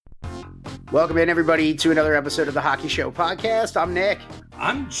Welcome in, everybody, to another episode of the Hockey Show podcast. I'm Nick.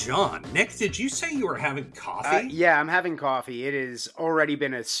 I'm John. Nick, did you say you were having coffee? Yeah, I'm having coffee. It has already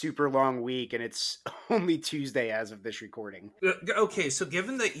been a super long week, and it's only Tuesday as of this recording. Okay, so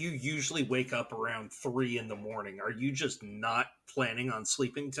given that you usually wake up around 3 in the morning, are you just not planning on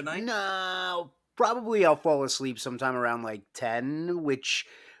sleeping tonight? No, probably I'll fall asleep sometime around like 10, which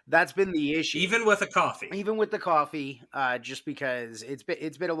that's been the issue. Even with a coffee? Even with the coffee, just because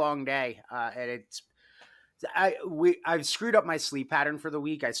it's been a long day, and I've screwed up my sleep pattern for the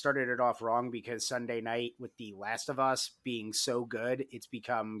week. I started it off wrong because Sunday night with The Last of Us being so good, it's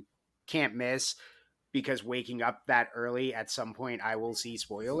become can't miss, because waking up that early at some point I will see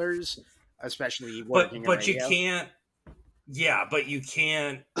spoilers, especially working. But you can't. Yeah, but you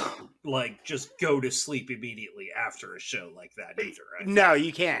can't like just go to sleep immediately after a show like that either. Right? No,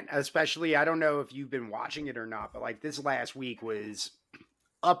 you can't. Especially, I don't know if you've been watching it or not, but like this last week was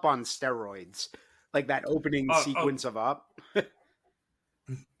up on steroids. Like that opening sequence of Up.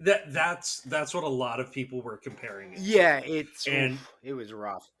 That's what a lot of people were comparing it to. Yeah, it was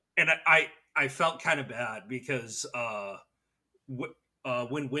rough. And I felt kind of bad because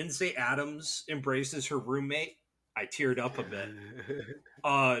when Wednesday Addams embraces her roommate, I teared up a bit.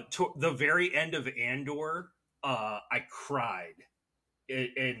 To the very end of Andor, I cried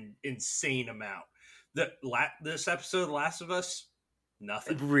an insane amount. This episode of The Last of Us,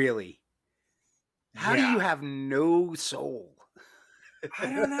 nothing. Really? How do you have no soul? I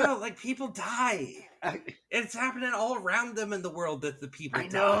don't know. Like, people die. It's happening all around them in the world that the people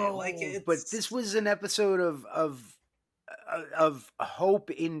die. Like, but this was an episode of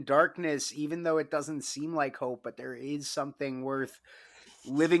hope in darkness, even though it doesn't seem like hope, but there is something worth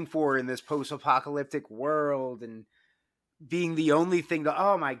living for in this post-apocalyptic world, and being the only thing that,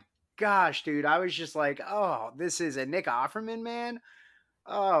 oh my gosh, dude, I was just like, oh, this is a Nick Offerman, man.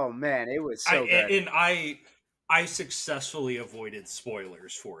 Oh man, it was so good. And I successfully avoided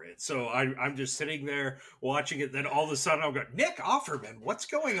spoilers for it. So I'm just sitting there watching it. Then all of a sudden I'll go, Nick Offerman, what's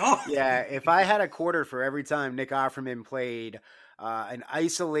going on? Yeah, if I had a quarter for every time Nick Offerman played an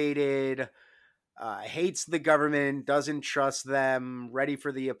isolated, hates the government, doesn't trust them, ready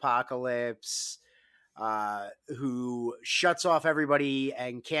for the apocalypse, who shuts off everybody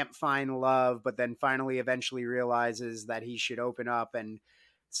and can't find love, but then finally eventually realizes that he should open up and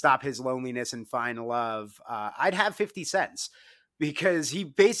stop his loneliness and find love, I'd have 50 cents, because he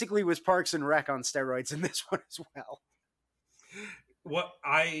basically was Parks and Rec on steroids in this one as well. What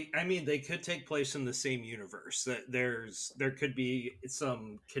I mean, they could take place in the same universe. There could be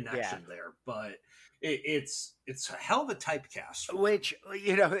some connection there, but it's a hell of a typecast. Which,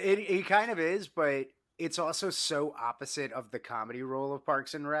 it kind of is, but it's also so opposite of the comedy role of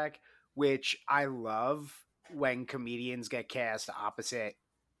Parks and Rec, which I love when comedians get cast opposite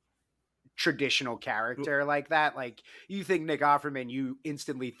traditional character like that. Like, you think Nick Offerman, you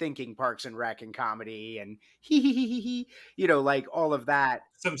instantly thinking Parks and Rec and comedy and he, like all of that.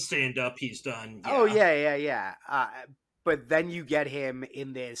 Some stand-up he's done. Yeah. Oh, yeah. But then you get him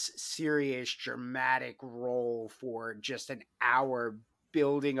in this serious, dramatic role for just an hour,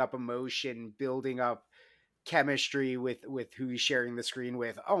 building up emotion, building up chemistry with who he's sharing the screen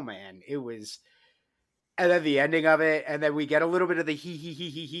with. Oh man, it was. And then the ending of it, and then we get a little bit of the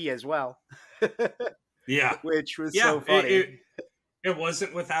he as well. Yeah, which was so funny. It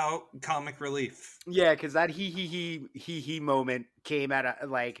wasn't without comic relief. Yeah, because that he moment came at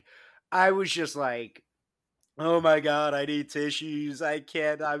I was just like, oh my god, I need tissues. I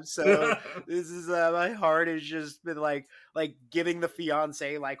can't. I'm so. This is my heart has just been like giving the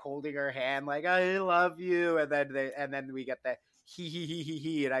fiance, like holding her hand, like I love you, and then we get the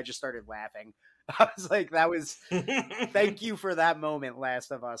he, and I just started laughing. I was like, that was. Thank you for that moment,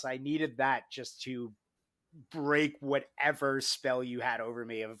 Last of Us. I needed that just to break whatever spell you had over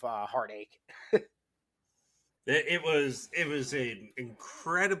me of heartache. It was an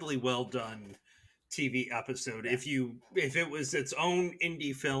incredibly well done TV episode. If it was its own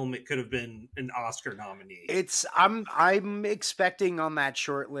indie film, it could have been an Oscar nominee. I'm expecting on that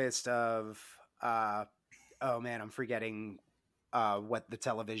short list of oh man, I'm forgetting what the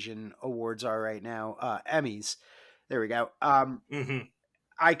television awards are right now. Emmys. There we go.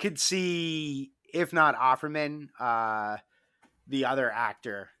 I could see, if not Offerman, the other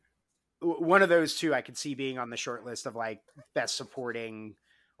actor, one of those two, I could see being on the short list of like best supporting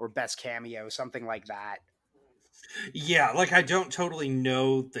or best cameo, something like that. Yeah, like I don't totally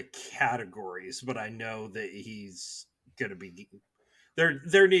know the categories, but I know that he's going to be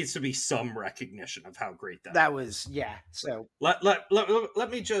there needs to be some recognition of how great that was. Yeah. So let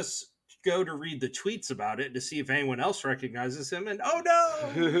me just go to read the tweets about it to see if anyone else recognizes him, and oh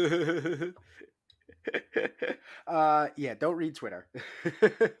no. Yeah, don't read Twitter.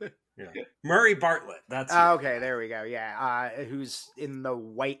 Yeah, Murray Bartlett. That's okay. There we go. Yeah, who's in the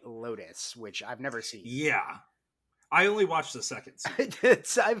White Lotus, which I've never seen. Yeah, I only watched the second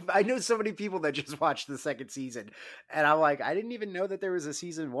season. I know so many people that just watched the second season, and I'm like, I didn't even know that there was a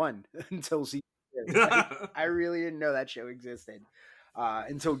season 1 until season 2. Like, I really didn't know that show existed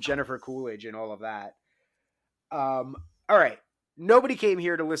until Jennifer Coolidge and all of that. All right. Nobody came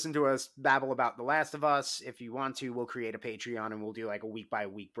here to listen to us babble about The Last of Us. If you want to, we'll create a Patreon and we'll do like a week by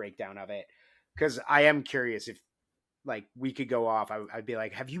week breakdown of it. Because I am curious if like we could go off. I'd be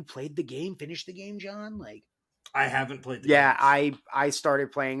like, have you played the game? Finished the game, John? Like, I haven't played the game. Yeah, I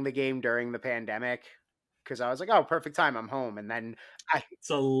started playing the game during the pandemic because I was like, oh, perfect time. I'm home. And then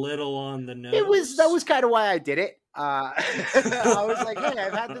it's a little on the nose. That was kind of why I did it. I was like, hey,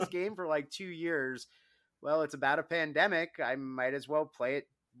 I've had this game for like 2 years. Well, it's about a pandemic. I might as well play it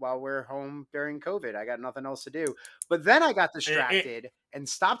while we're home during COVID. I got nothing else to do. But then I got distracted and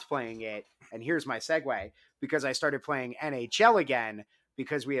stopped playing it. And here's my segue, because I started playing NHL again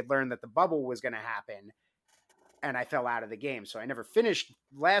because we had learned that the bubble was going to happen. And I fell out of the game. So I never finished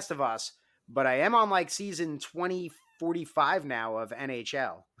Last of Us, but I am on like season 2045 now of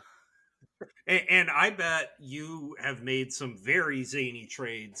NHL. And I bet you have made some very zany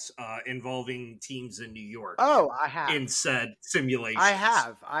trades involving teams in New York. Oh, I have. In said simulations.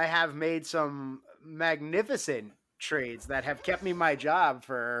 I have made some magnificent trades that have kept me my job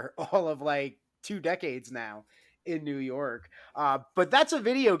for all of like 2 decades now in New York. But that's a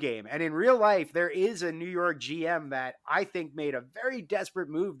video game. And in real life, there is a New York GM that I think made a very desperate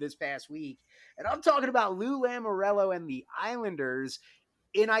move this past week. And I'm talking about Lou Lamoriello and the Islanders.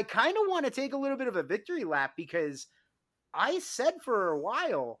 And I kind of want to take a little bit of a victory lap because I said for a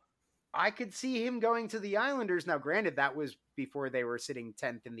while I could see him going to the Islanders. Now, granted, that was before they were sitting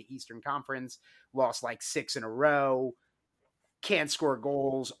 10th in the Eastern Conference, lost like 6 in a row, can't score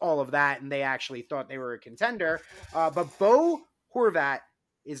goals, all of that, and they actually thought they were a contender. But Bo Horvat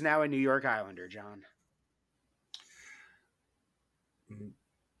is now a New York Islander, John.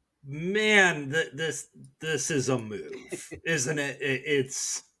 Man, this is a move, isn't it?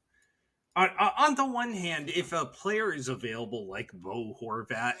 It's on the one hand, if a player is available like Bo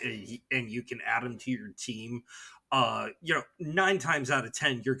Horvat and you can add him to your team, 9 times out of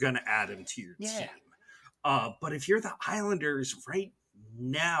 10 you're going to add him to your team. But if you're the Islanders right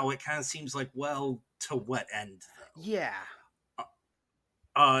now, it kind of seems like, well, to what end though? Yeah.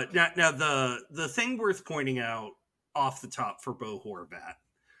 Now the thing worth pointing out off the top for Bo Horvat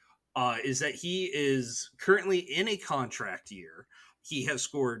is that he is currently in a contract year. He has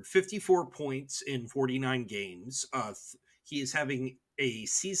scored 54 points in 49 games. He is having a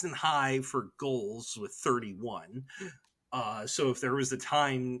season high for goals with 31. So if there was a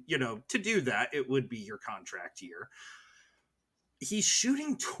time, to do that, it would be your contract year. He's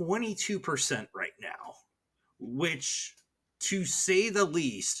shooting 22% right now, which, to say the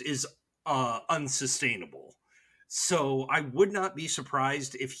least, is unsustainable. So I would not be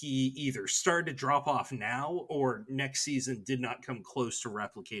surprised if he either started to drop off now or next season did not come close to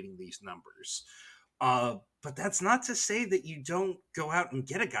replicating these numbers. But that's not to say that you don't go out and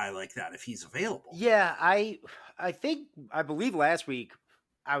get a guy like that if he's available. Yeah, I believe last week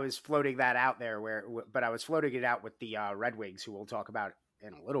I was floating that out there but I was floating it out with the Red Wings, who we'll talk about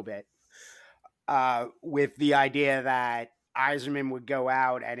in a little bit, with the idea that Yzerman would go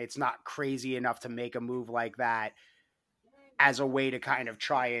out and it's not crazy enough to make a move like that as a way to kind of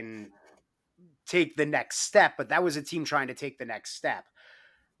try and take the next step. But that was a team trying to take the next step.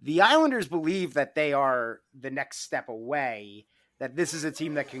 The Islanders believe that they are the next step away, that this is a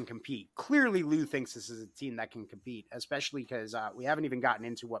team that can compete. Clearly, Lou thinks this is a team that can compete, especially because we haven't even gotten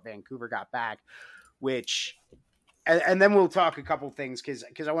into what Vancouver got back, which... And then we'll talk a couple things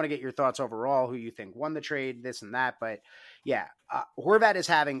because I want to get your thoughts overall, who you think won the trade, this and that. But yeah, Horvat is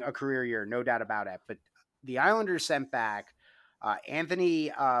having a career year, no doubt about it. But the Islanders sent back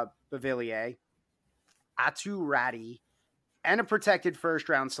Anthony Beauvillier, Atu Ratti, and a protected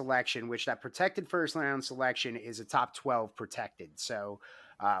first-round selection, which that protected first-round selection is a top 12 protected. So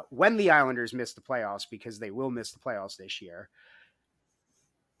when the Islanders miss the playoffs, because they will miss the playoffs this year,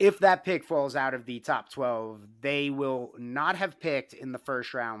 if that pick falls out of the top 12, they will not have picked in the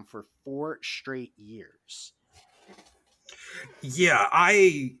first round for 4 straight years. Yeah,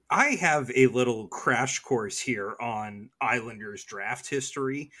 I have a little crash course here on Islanders draft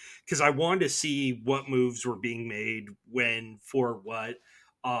history because I wanted to see what moves were being made when for what.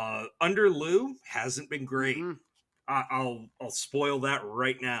 Under Lou, hasn't been great. I'll spoil that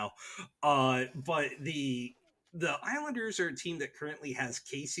right now. But the Islanders are a team that currently has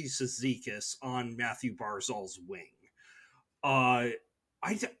Casey Cizikas on Matthew Barzal's wing. I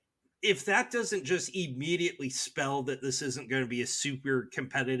if that doesn't just immediately spell that this isn't going to be a super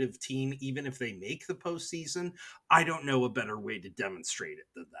competitive team, even if they make the postseason, I don't know a better way to demonstrate it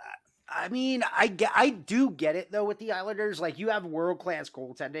than that. I mean, I do get it though with the Islanders. Like, you have world class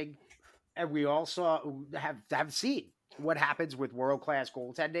goaltending, and we also have seen what happens with world class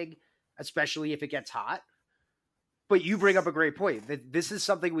goaltending, especially if it gets hot. But you bring up a great point. That this is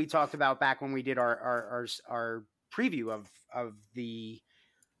something we talked about back when we did our preview of the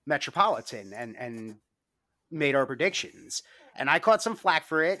Metropolitan and made our predictions. And I caught some flack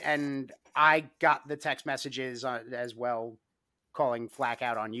for it, and I got the text messages as well calling flack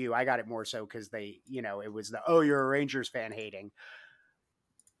out on you. I got it more so because they, it was you're a Rangers fan hating.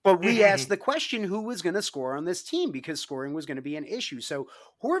 But we asked the question, who was going to score on this team, because scoring was going to be an issue. So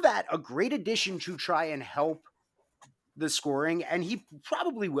Horvat, a great addition to try and help the scoring, and he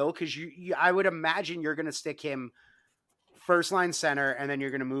probably will, because I would imagine you're going to stick him first line center, and then you're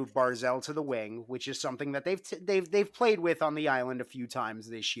going to move Barzal to the wing, which is something that they've played with on the island a few times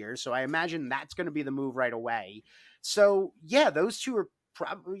this year. So I imagine that's going to be the move right away. So yeah, those two are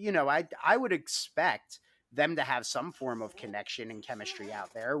probably, I would expect them to have some form of connection and chemistry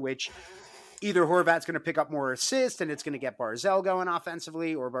out there, which either Horvat's going to pick up more assists and it's going to get Barzal going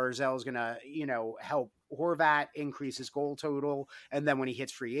offensively, or Barzal is going to, help Horvat increase his goal total. And then when he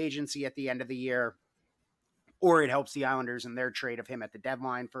hits free agency at the end of the year, or it helps the Islanders in their trade of him at the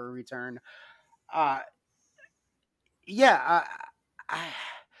deadline for a return. I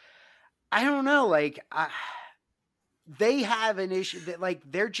don't know. Like, they have an issue that, like,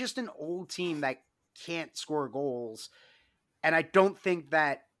 they're just an old team that can't score goals. And I don't think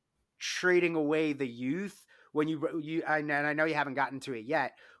that trading away the youth, when and I know you haven't gotten to it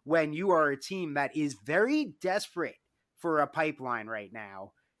yet, when you are a team that is very desperate for a pipeline right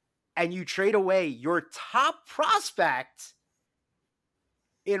now, and you trade away your top prospect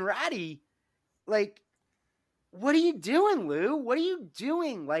in Ratty, like, what are you doing, Lou? What are you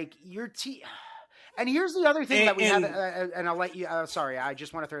doing? Like, your team. And here's the other thing that we haven't, and I'll let you, sorry, I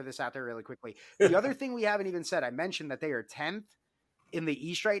just want to throw this out there really quickly. The other thing we haven't even said, I mentioned that they are 10th in the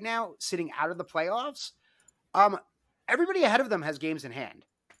East right now, sitting out of the playoffs. Everybody ahead of them has games in hand.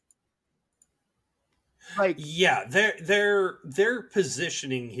 Like, yeah, their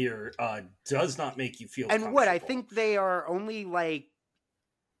positioning here does not make you feel. And what I think they are only like,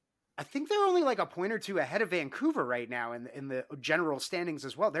 a point or two ahead of Vancouver right now in the general standings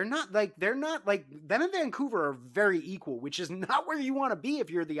as well. They're not like them and Vancouver are very equal, which is not where you want to be if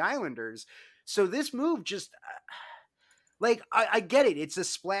you're the Islanders. So this move just I get it. It's a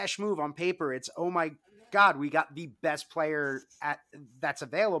splash move on paper. It's, oh my God, we got the best player that's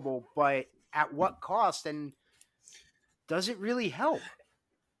available, but at what cost, and does it really help?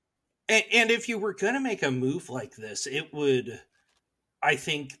 And if you were going to make a move like this, it would, I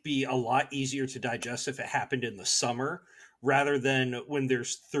think, be a lot easier to digest if it happened in the summer rather than when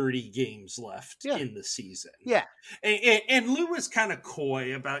there's 30 games left in the season. Yeah. And Lou was kind of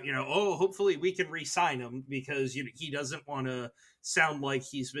coy about, hopefully we can re-sign him, because he doesn't want to sound like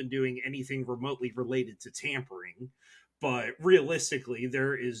he's been doing anything remotely related to tampering. But realistically,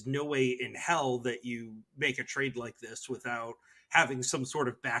 there is no way in hell that you make a trade like this without having some sort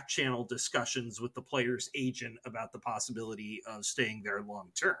of back channel discussions with the player's agent about the possibility of staying there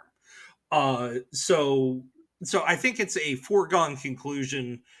long term. So I think it's a foregone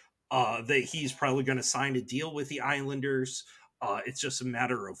conclusion that he's probably going to sign a deal with the Islanders. It's just a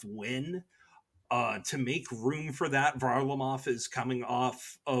matter of when. To make room for that, Varlamov is coming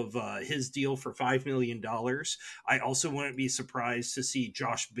off of his deal for $5 million. I also wouldn't be surprised to see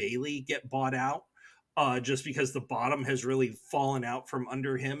Josh Bailey get bought out, just because the bottom has really fallen out from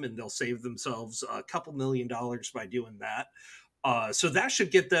under him, and they'll save themselves a couple $1 million by doing that. So that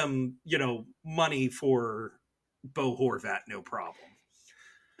should get them, money for Bo Horvat, no problem.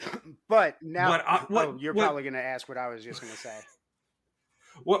 But now, you're probably going to ask what I was just going to say.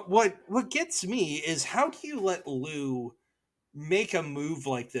 What gets me is, how do you let Lou make a move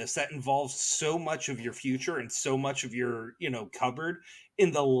like this that involves so much of your future and so much of your, cupboard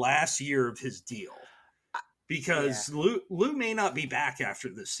in the last year of his deal? Because Lou may not be back after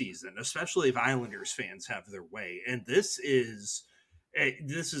this season, especially if Islanders fans have their way. And this is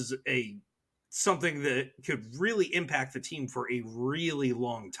something that could really impact the team for a really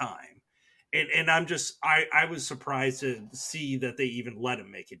long time. And I was surprised to see that they even let him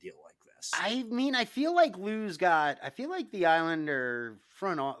make a deal like guess. I mean, I feel like I feel like the Islander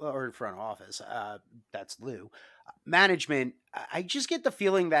front office, that's Lou, management. I just get the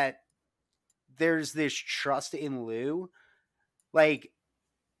feeling that there's this trust in Lou. Like,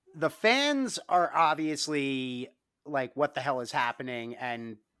 the fans are obviously like, what the hell is happening?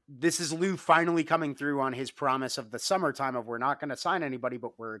 And this is Lou finally coming through on his promise of the summertime of, we're not going to sign anybody,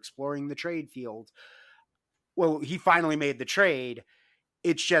 but we're exploring the trade field. Well, he finally made the trade.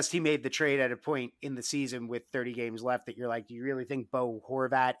 It's just he made the trade at a point in the season with 30 games left that you're like, do you really think Bo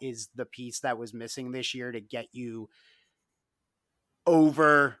Horvat is the piece that was missing this year to get you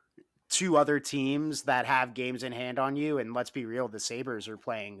over two other teams that have games in hand on you? And let's be real, the Sabres are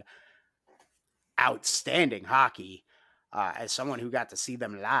playing outstanding hockey. As someone who got to see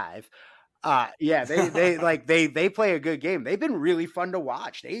them live, yeah, they play a good game. They've been really fun to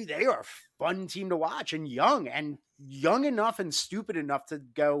watch. They are a fun team to watch, and young enough and stupid enough to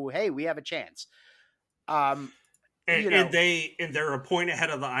go, hey, we have a chance. And they're a point ahead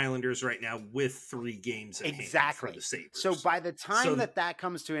of the Islanders right now with 3 games in hand for the Sabres. So by the time that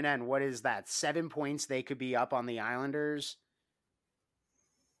comes to an end, what is that? 7 points they could be up on the Islanders.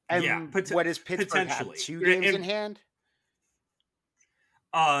 And what is Pittsburgh have? 2 games in hand?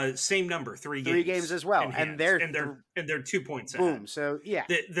 Same number, 3 games. 3 games as well. And they're 2 points ahead. Boom. So yeah.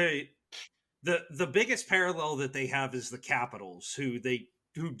 The biggest parallel that they have is the Capitals, who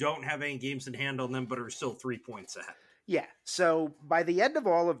don't have any games in hand on them, but are still 3 points ahead. Yeah. So by the end of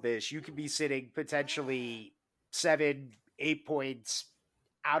all of this, you could be sitting potentially 7, 8 points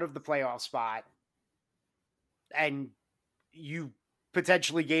out of the playoff spot. And you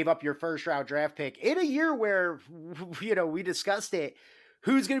potentially gave up your first round draft pick in a year where, we discussed it.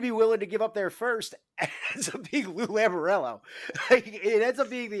 Who's going to be willing to give up their first? It ends up being Lou Lamoriello. It ends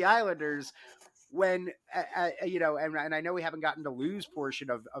up being the Islanders when, and I know we haven't gotten to Lou's portion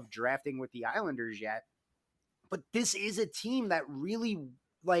of drafting with the Islanders yet, but this is a team that really,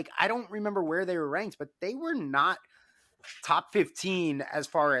 I don't remember where they were ranked, but they were not top 15 as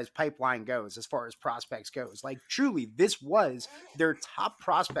far as pipeline goes, as far as prospects goes. Truly, this was their top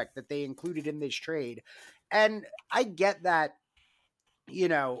prospect that they included in this trade. And I get that,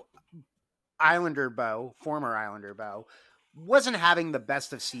 former Islander Bo, wasn't having the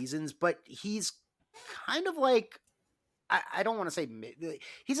best of seasons, but he's kind of I don't want to say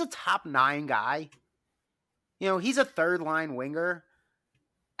he's a top 9 guy. He's a third line winger.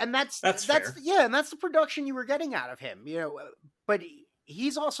 And that's fair. Yeah, and that's the production you were getting out of him, but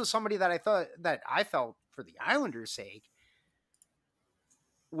he's also somebody that I felt for the Islanders' sake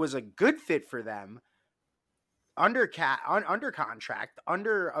was a good fit for them under contract,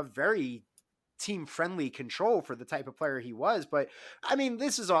 under a very team-friendly control for the type of player he was. But I mean,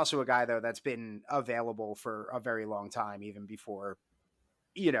 this is also a guy though that's been available for a very long time, even before,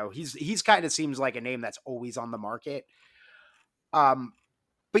 he's kind of seems like a name that's always on the market.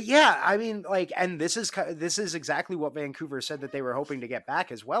 But yeah, I mean, and this is exactly what Vancouver said that they were hoping to get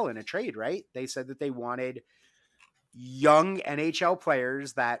back as well in a trade, right? They said that they wanted young NHL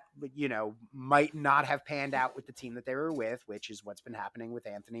players that, might not have panned out with the team that they were with, which is what's been happening with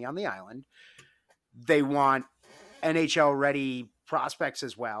Anthony on the island. They want NHL ready prospects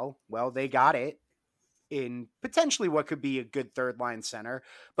as well. Well, they got it in potentially what could be a good third line center,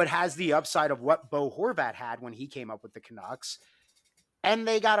 but has the upside of what Bo Horvat had when he came up with the Canucks. And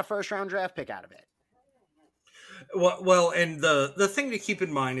they got a first round draft pick out of it. Well, and the thing to keep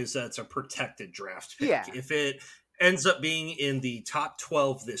in mind is that it's a protected draft pick. Yeah. If it ends up being in the top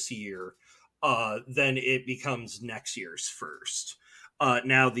 12 this year, then it becomes next year's first.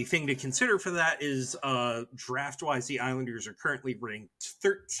 Now, the thing to consider for that is draft-wise, the Islanders are currently ranked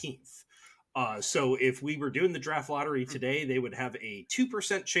 13th. So if we were doing the draft lottery today, they would have a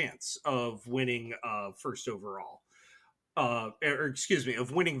 2% chance of winning first overall. Of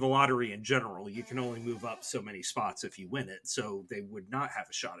winning the lottery in general. You can only move up so many spots if you win it, so they would not have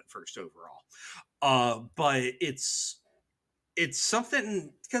a shot at first overall. But it's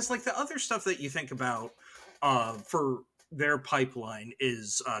something, because the other stuff that you think about for their pipeline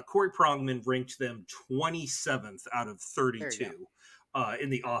is Corey Prongman ranked them 27th out of 32 in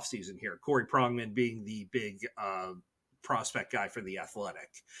the offseason here. Corey Prongman being the big prospect guy for the Athletic.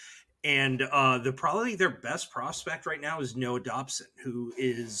 And probably their best prospect right now is Noah Dobson, who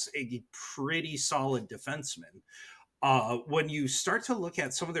is a pretty solid defenseman. When you start to look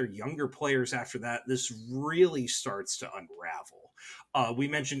at some of their younger players after that, this really starts to unravel. We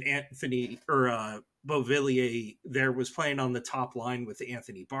mentioned Anthony Beauvillier there was playing on the top line with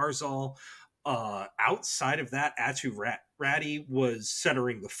Anthony Barzal. Outside of that, Atu Ratty was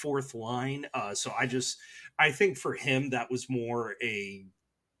centering the fourth line. So I think for him, that was more a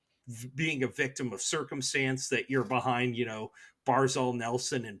being a victim of circumstance that you're behind, Barzal,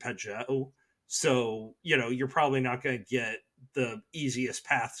 Nelson, and Peugeot. So, you're probably not going to get the easiest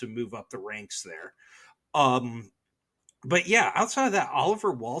path to move up the ranks there. But yeah, outside of that,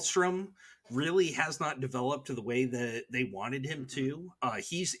 Oliver Wahlstrom really has not developed to the way that they wanted him to.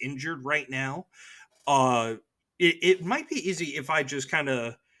 He's injured right now. It might be easy if I just kind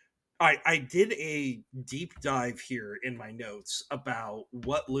of I did a deep dive here in my notes about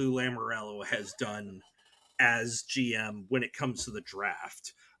what Lou Lamoriello has done as GM when it comes to the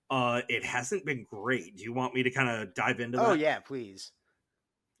draft. It hasn't been great. Do you want me to kind of dive into that? Oh yeah, please.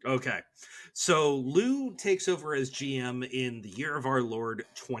 Okay. So Lou takes over as GM in the year of our Lord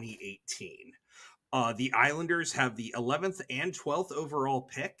 2018. The Islanders have the 11th and 12th overall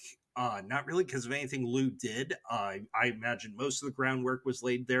pick. Not really because of anything Lou did. I imagine most of the groundwork was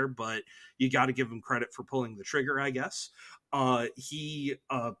laid there, but you got to give him credit for pulling the trigger, I guess. He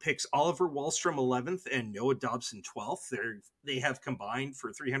picks Oliver Wahlstrom 11th and Noah Dobson 12th. They have combined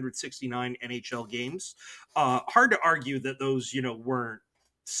for 369 NHL games. Hard to argue that those, weren't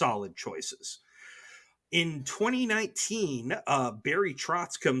solid choices. In 2019, Barry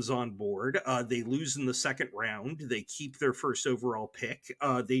Trotz comes on board. They lose in the second round. They keep their first overall pick.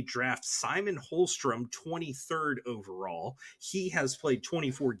 They draft Simon Holmstrom 23rd overall. He has played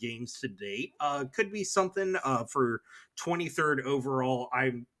 24 games to date. Could be something for 23rd overall.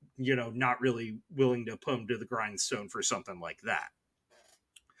 I'm, not really willing to put him to the grindstone for something like that.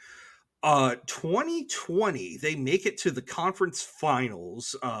 2020, they make it to the conference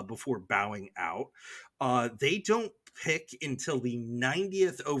finals before bowing out. They don't pick until the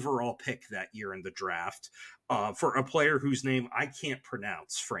 90th overall pick that year in the draft for a player whose name I can't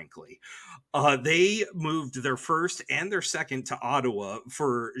pronounce, frankly. They moved their first and their second to Ottawa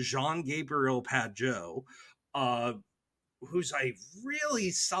for Jean-Gabriel Pageau, who's a really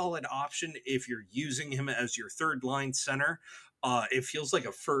solid option if you're using him as your third line center. It feels like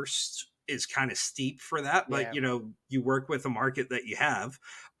a first is kind of steep for that, but you work with the market that you have.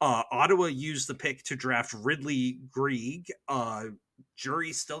 Ottawa used the pick to draft Ridley Greig.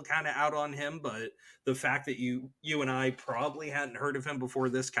 Jury's still kind of out on him, but the fact that you and I probably hadn't heard of him before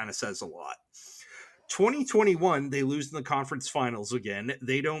this kind of says a lot. 2021, they lose in the conference finals again.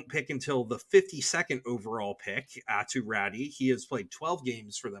 They don't pick until the 52nd overall pick, Atu Ratty. He has played 12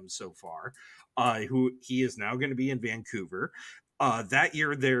 games for them so far. Who he is now going to be in Vancouver. That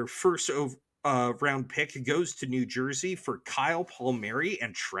year, their first round pick goes to New Jersey for Kyle Palmieri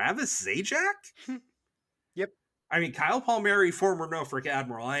and Travis Zajac. Yep. I mean, Kyle Palmieri, former Norfolk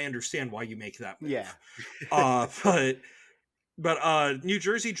Admiral. I understand why you make that move. Yeah. But New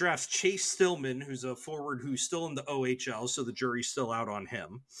Jersey drafts Chase Stillman, who's a forward who's still in the OHL, so the jury's still out on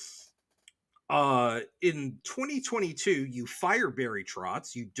him. In 2022, you fire Barry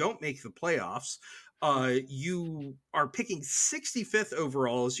Trotz. You don't make the playoffs. You are picking 65th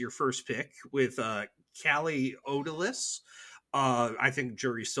overall as your first pick with Callie Odalis. I think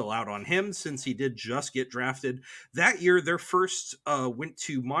jury's still out on him since he did just get drafted. That year, their first went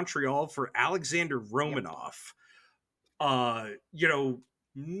to Montreal for Alexander Romanov.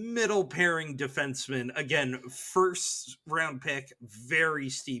 Middle pairing defenseman. Again, first round pick, very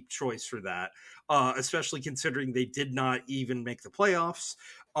steep choice for that, especially considering they did not even make the playoffs.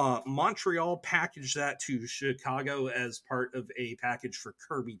 Montreal packaged that to Chicago as part of a package for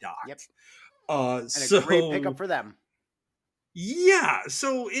Kirby Dach. Yep. And a great pickup for them. Yeah,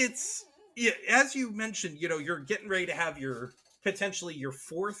 so it's, as you mentioned, you're getting ready to have potentially your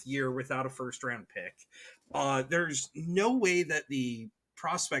fourth year without a first round pick. There's no way that the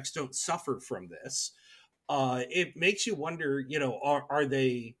prospects don't suffer from this. It makes you wonder, are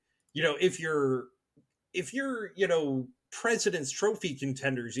they, if you're, President's Trophy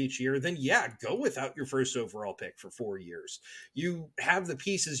contenders each year, then go without your first overall pick for 4 years. You have the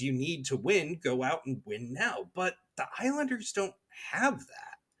pieces you need to win, go out and win now. But the Islanders don't have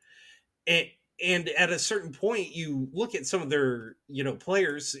that. And at a certain point, you look at some of their,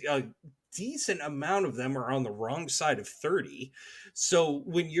 players, a decent amount of them are on the wrong side of 30. So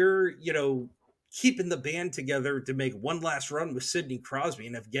when you're, keeping the band together to make one last run with Sidney Crosby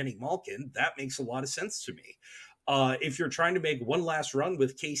and Evgeny Malkin, that makes a lot of sense to me. If you're trying to make one last run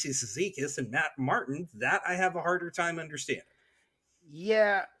with Casey Cizikas and Matt Martin, that I have a harder time understanding.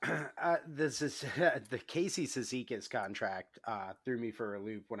 Yeah, this is the Casey Cizikas contract threw me for a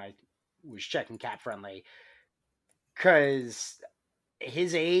loop when I was checking Cap Friendly, because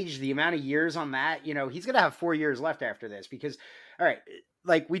his age, the amount of years on that, he's gonna have 4 years left after this. Because, all right,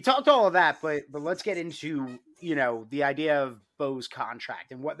 like we talked all of that, but let's get into the idea of Bo's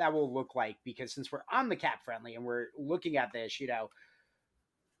contract and what that will look like. Because since we're on the Cap Friendly and we're looking at this,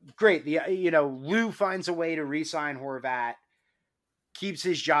 great. Lou finds a way to re-sign Horvat, keeps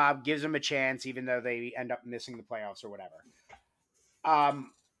his job, gives him a chance, even though they end up missing the playoffs or whatever.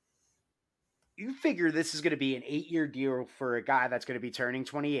 You figure this is going to be an 8-year deal for a guy that's going to be turning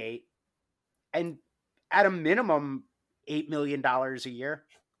 28, and at a minimum, $8 million a year.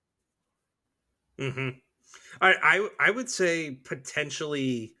 Mm-hmm. I would say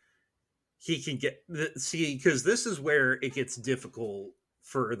potentially he can get because this is where it gets difficult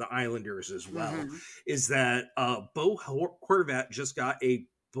for the Islanders as well. Mm-hmm. Is that Bo Horvat just got a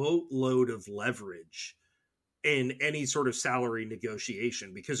boatload of leverage in any sort of salary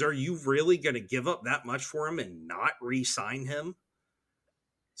negotiation, because are you really going to give up that much for him and not re-sign him?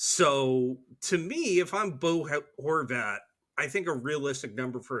 So to me, if I'm Bo Horvat, I think a realistic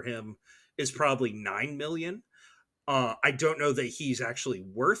number for him is probably $9 million. I don't know that he's actually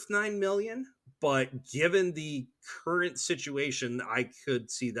worth $9 million, but given the current situation, I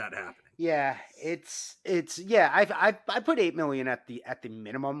could see that happening. Yeah, it's I put $8 million at the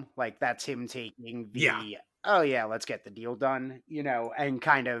minimum. Like, that's him taking the oh yeah, let's get the deal done, and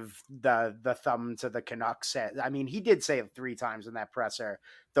kind of the thumb to the Canucks. I mean, he did say it 3 times in that presser,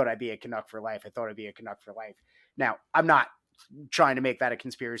 thought I'd be a Canuck for life. I thought I'd be a Canuck for life. Now, I'm not trying to make that a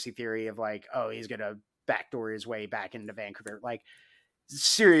conspiracy theory of like, oh, he's going to backdoor his way back into Vancouver. Like,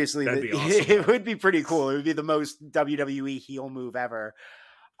 seriously, that'd be awesome. It would be pretty cool. It would be the most WWE heel move ever.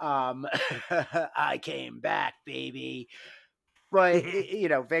 I came back, baby. But,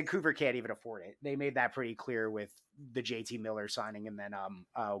 Vancouver can't even afford it. They made that pretty clear with the JT Miller signing. And then,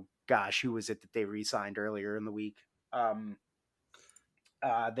 oh gosh, who was it that they re-signed earlier in the week? They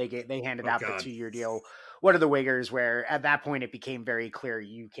handed out the 2-year deal. One of the wingers, where at that point it became very clear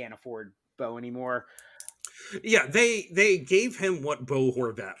you can't afford Bo anymore. Yeah, they gave him what Bo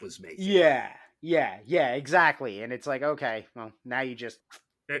Horvat was making. Yeah, exactly. And it's like, okay, well, now you just...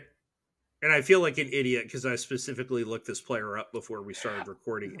 And I feel like an idiot because I specifically looked this player up before we started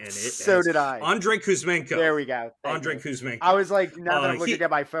recording, and so did I. Andrei Kuzmenko. There we go. Andrei Kuzmenko. I was like, now that I'm looking at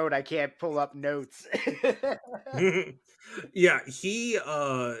my phone, I can't pull up notes. Yeah, he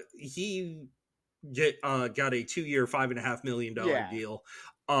got a 2-year, $5.5 million deal.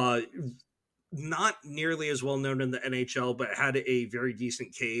 Not nearly as well known in the NHL, but had a very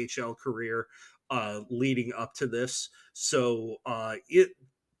decent KHL career leading up to this. So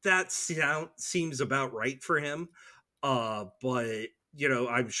that seems about right for him. But,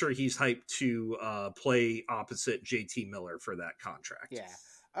 I'm sure he's hyped to play opposite JT Miller for that contract. Yeah.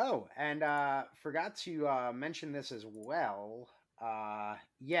 Oh, and forgot to mention this as well.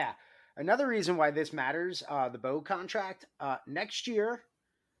 Another reason why this matters, the Bo contract, next year,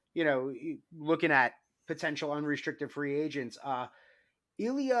 looking at potential unrestricted free agents,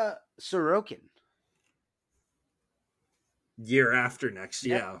 Ilya Sorokin. Year after next,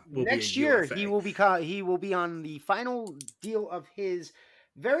 next year he will be on the final deal of his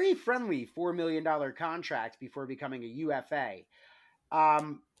very friendly $4 million contract before becoming a UFA.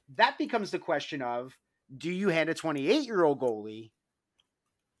 That becomes the question of, do you hand a 28-year-old goalie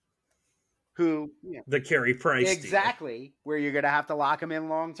who the Carey Price exactly deal, where you're going to have to lock him in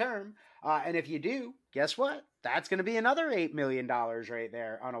long term, and if you do, guess what? That's going to be another $8 million right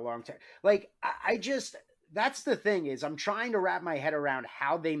there on a long term. Like, I just. That's the thing, is I'm trying to wrap my head around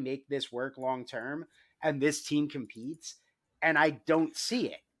how they make this work long term, and this team competes, and I don't see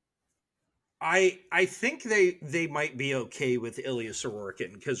it. I think they might be okay with Ilya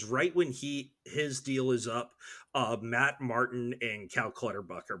Sorokin, because right when his deal is up, Matt Martin and Cal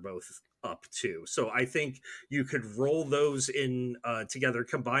Clutterbuck are both up too. So I think you could roll those in together,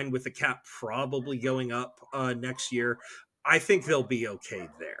 combined with the cap probably going up next year. I think they'll be okay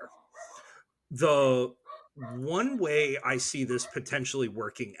there. The one way I see this potentially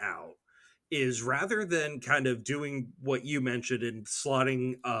working out is, rather than kind of doing what you mentioned and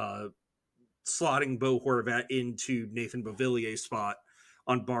slotting Bo Horvat into Nathan Beauvillier's spot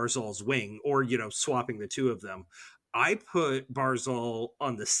on Barzal's wing, or, swapping the two of them, I put Barzal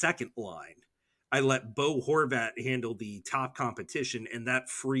on the second line. I let Bo Horvat handle the top competition, and that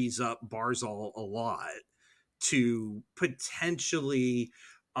frees up Barzal a lot to potentially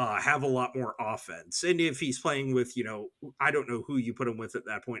have a lot more offense. And if he's playing with, I don't know who you put him with at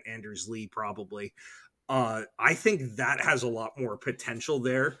that point, Anders Lee probably. I think that has a lot more potential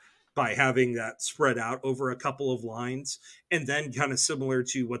there by having that spread out over a couple of lines. And then, kind of similar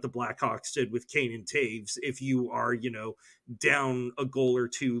to what the Blackhawks did with Kane and Taves, if you are, down a goal or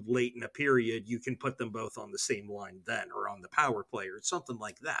two late in a period, you can put them both on the same line then, or on the power play, or something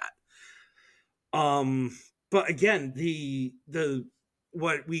like that. But again, the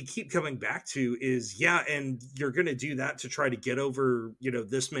what we keep coming back to is, yeah, and you're going to do that to try to get over,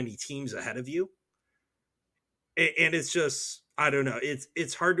 this many teams ahead of you. And it's just, I don't know.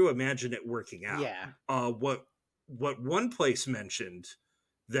 It's hard to imagine it working out. Yeah. What one place mentioned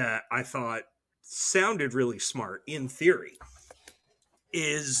that I thought sounded really smart in theory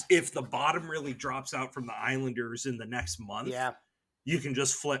is if the bottom really drops out from the Islanders in the next month, Yeah. you can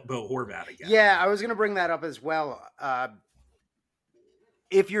just flip Bo Horvat again. Yeah, I was going to bring that up as well.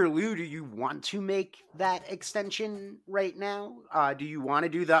 If you're Lou, do you want to make that extension right now? Do you want to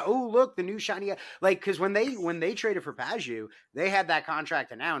do the, oh, look, the new shiny, like, because when they traded for Paju, they had that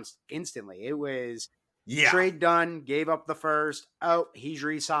contract announced instantly. It was trade done, gave up the first. Oh, he's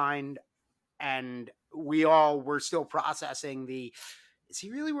re-signed. And we all were still processing is he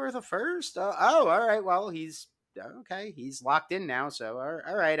really worth a first? All right. Well, he's okay. He's locked in now. So,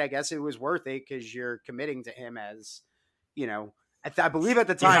 all right. I guess it was worth it because you're committing to him as, I believe at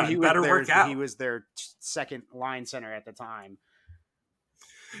the time he was their second line center at the time.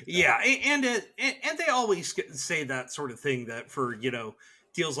 Yeah, and they always say that sort of thing that for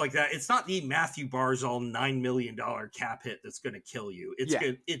deals like that, it's not the Matthew Barzal $9 million cap hit that's going to kill you.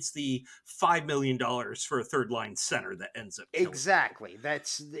 It's the $5 million for a third line center that ends up killing exactly. You.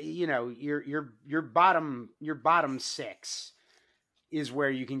 That's your bottom six is where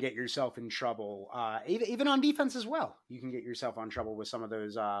you can get yourself in trouble. Even on defense as well, you can get yourself on trouble with some of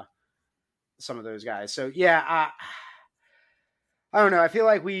those guys. So yeah, I don't know. I feel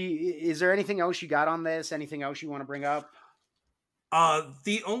like is there anything else you got on this? Anything else you want to bring up?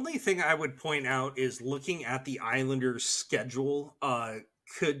 The only thing I would point out is looking at the Islanders' schedule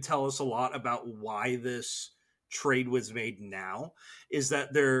could tell us a lot about why this trade was made now. Is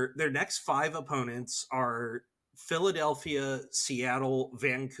that their next 5 opponents are Philadelphia, Seattle,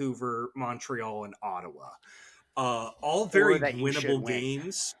 Vancouver, Montreal, and Ottawa. All very winnable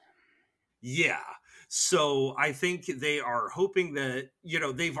games. Yeah. So I think they are hoping that,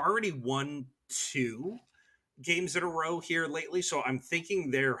 they've already won 2 games in a row here lately. So I'm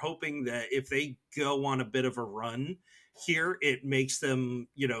thinking they're hoping that if they go on a bit of a run here, it makes them,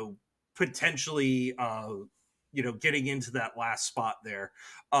 potentially, getting into that last spot there.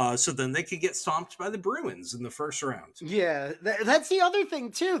 So then they could get stomped by the Bruins in the first round. Yeah, that's the other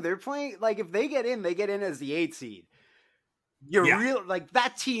thing too. They're playing, like, if they get in as the 8th seed. Real, like,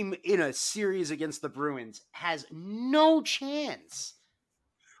 that team in a series against the Bruins has no chance.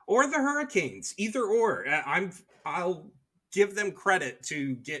 Or the Hurricanes, either or. I'll give them credit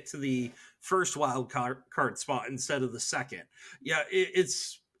to get to the first wild card spot instead of the second. Yeah,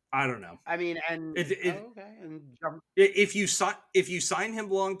 it's, I don't know. I mean, and if you sign him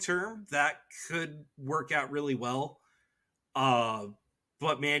long term, that could work out really well.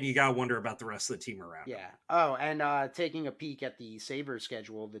 But man, you gotta wonder about the rest of the team around. Yeah. Oh, and taking a peek at the Sabres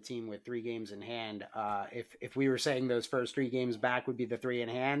schedule, the team with 3 games in hand. If we were saying those first 3 games back would be the 3 in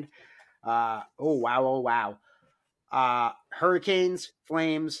hand. Oh wow. Hurricanes,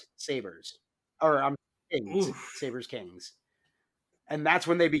 Flames, Sabres, or Kings. Oof. Sabres, Kings, and that's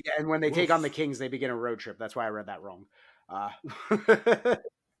when they begin. And when they take on the Kings, they begin a road trip. That's why I read that wrong.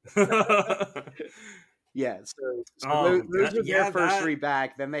 Yeah, so those are their first 3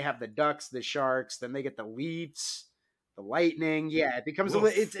 back. Then they have the Ducks, the Sharks. Then they get the Leafs, the Lightning. Yeah, it becomes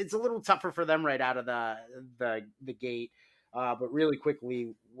it's a little tougher for them right out of the gate. But really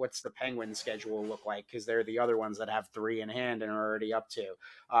quickly, what's the Penguins' schedule look like? Because they're the other ones that have 3 in hand and are already up to.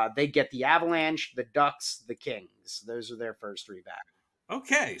 They get the Avalanche, the Ducks, the Kings. Those are their first 3 back.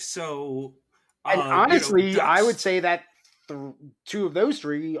 Okay, so and honestly, I would say that 2 of those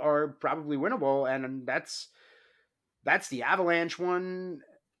 3 are probably winnable, and that's the Avalanche one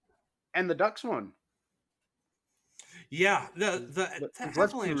and the Ducks one. Yeah,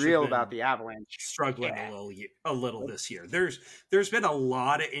 let's be real about the Avalanche struggling a little this year. There's been a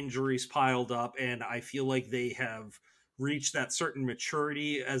lot of injuries piled up, and I feel like they have reached that certain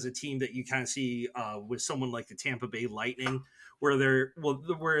maturity as a team that you kind of see with someone like the Tampa Bay Lightning, where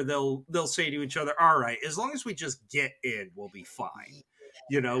they'll say to each other, "All right, as long as we just get in, we'll be fine."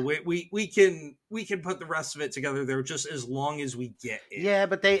 We can put the rest of it together there just as long as we get in. Yeah,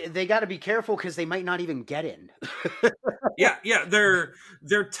 but they got to be careful because they might not even get in. yeah, they're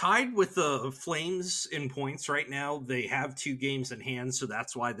tied with the Flames in points right now. They have 2 games in hand, so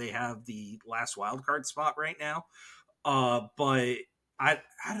that's why they have the last wild card spot right now. But I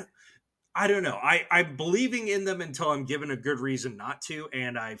don't know. I'm believing in them until I'm given a good reason not to,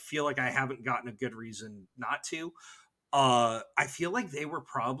 and I feel like I haven't gotten a good reason not to. I feel like they were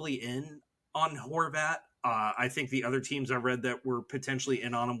probably in on Horvat. I think the other teams I read that were potentially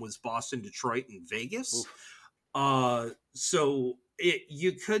in on him was Boston, Detroit, and Vegas. So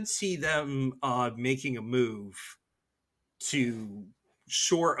you could see them making a move to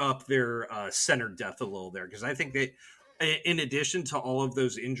shore up their center depth a little there, because I think they, in addition to all of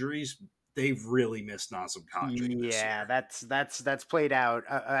those injuries, they've really missed Nazem Kadri this Yeah, year. that's played out.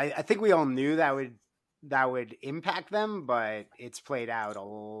 I think we all knew that would impact them, but it's played out a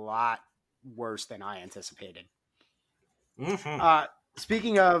lot worse than I anticipated. Mm-hmm.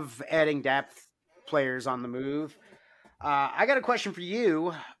 Speaking of adding depth, players on the move, I got a question for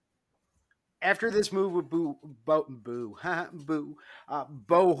you. After this move with Bo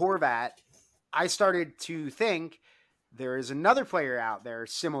Horvat, I started to think there is another player out there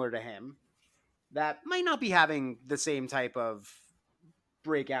similar to him that might not be having the same type of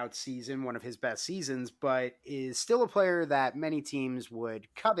breakout season, one of his best seasons, but is still a player that many teams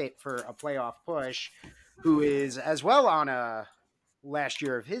would covet for a playoff push, who is as well on a last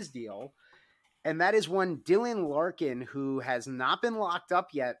year of his deal. And that is one Dylan Larkin, who has not been locked up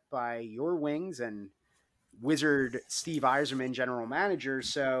yet by your Wings and Wizard Steve Yzerman, general manager.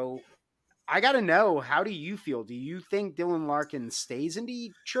 So I got to know, how do you feel? Do you think Dylan Larkin stays in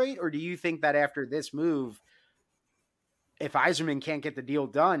Detroit, or do you think that after this move, if Yzerman can't get the deal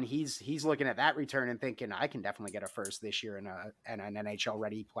done, he's looking at that return and thinking, I can definitely get a first this year and an NHL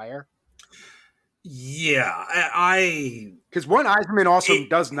ready player? Yeah, I because one Yzerman also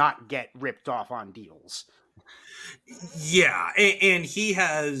does not get ripped off on deals. Yeah, and he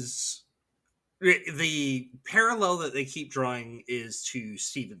has the parallel that they keep drawing is to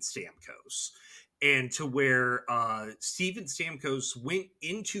Steven Stamkos, and to where Steven Stamkos went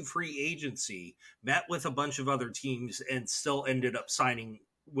into free agency, met with a bunch of other teams, and still ended up signing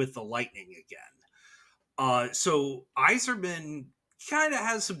with the Lightning again. So Yzerman kind of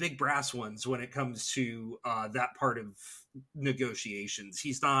has some big brass ones when it comes to that part of negotiations.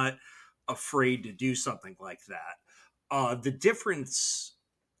 He's not afraid to do something like that. The difference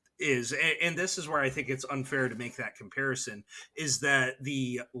is, and this is where I think it's unfair to make that comparison, is that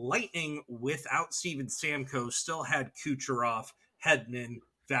the Lightning without Steven Stamkos still had Kucherov, Hedman,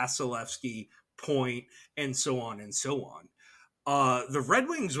 Vasilevsky, Point, and so on and so on. The Red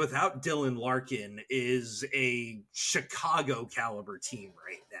Wings without Dylan Larkin is a Chicago caliber team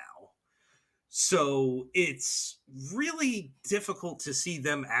right now. So it's really difficult to see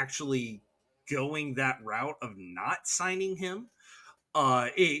them actually going that route of not signing him.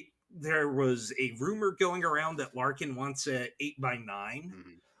 There was a rumor going around that Larkin wants a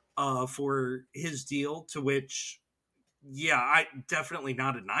 8x9 for his deal, to which, yeah, I definitely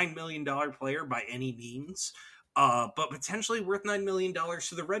not a $9 million player by any means, but potentially worth $9 million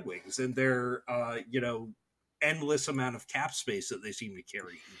to the Red Wings and their, endless amount of cap space that they seem to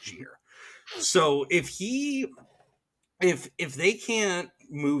carry each year. So if they can't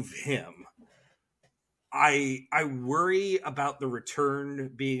move him, I worry about the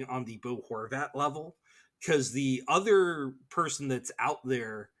return being on the Bo Horvat level, because the other person that's out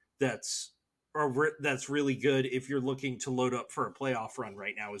there that's really good if you're looking to load up for a playoff run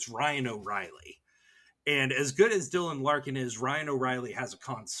right now is Ryan O'Reilly. And as good as Dylan Larkin is, Ryan O'Reilly has a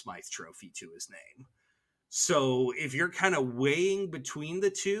Conn Smythe trophy to his name. So if you're kind of weighing between the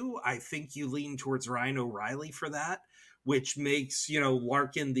two, I think you lean towards Ryan O'Reilly for that, which makes,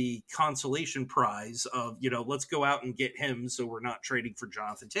 Larkin the consolation prize of, let's go out and get him so we're not trading for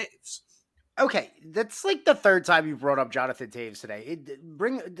Jonathan Toews. Okay, that's like the third time you brought up Jonathan Toews today.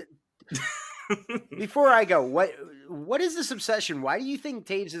 Before I go, what is this obsession? Why do you think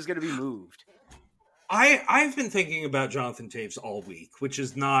Toews is going to be moved? I've been thinking about Jonathan Toews all week, which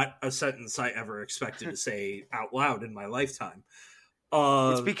is not a sentence I ever expected to say out loud in my lifetime.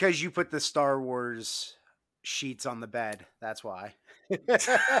 It's because you put the Star Wars sheets on the bed. That's why.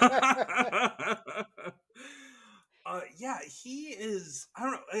 Yeah, he is. I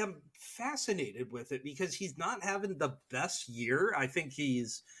don't know. I'm fascinated with it because he's not having the best year. I think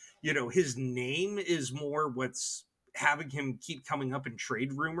he's, his name is more what's having him keep coming up in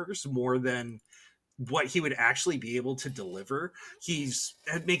trade rumors more than what he would actually be able to deliver. He's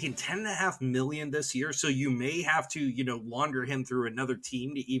making $10.5 million this year, so you may have to, launder him through another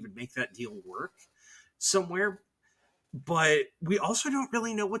team to even make that deal work somewhere. But we also don't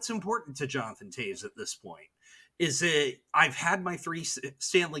really know what's important to Jonathan Toews at this point. Is it, I've had my 3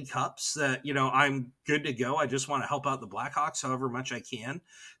 Stanley Cups that, I'm good to go. I just want to help out the Blackhawks however much I can.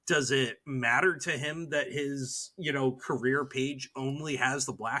 Does it matter to him that his, career page only has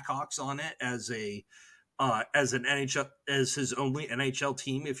the Blackhawks on it as an NHL, as his only NHL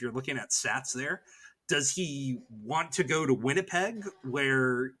team? If you're looking at stats there, does he want to go to Winnipeg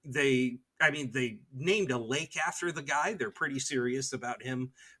where they named a lake after the guy? They're pretty serious about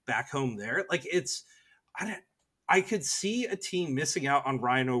him back home there. Like I could see a team missing out on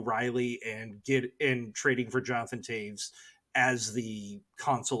Ryan O'Reilly and trading for Jonathan Taves as the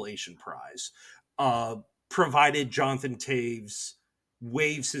consolation prize, provided Jonathan Taves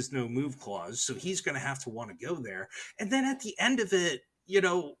waives his no move clause. So he's going to have to want to go there. And then at the end of it,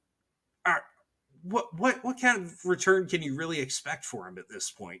 are, what kind of return can you really expect for him at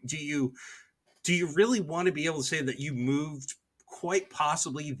this point? Do you really want to be able to say that you moved quite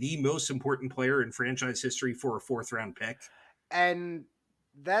possibly the most important player in franchise history for a 4th-round pick? And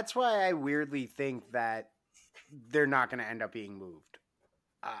that's why I weirdly think that they're not going to end up being moved.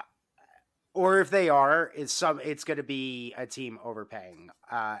 Or if they are, it's going to be a team overpaying,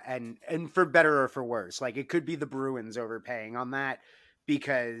 and for better or for worse. Like, it could be the Bruins overpaying on that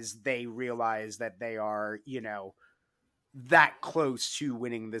because they realize that they are, that close to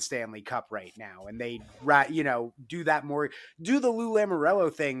winning the Stanley Cup right now, and they, do the Lou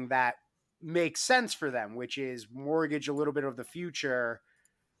Lamoriello thing that makes sense for them, which is mortgage a little bit of the future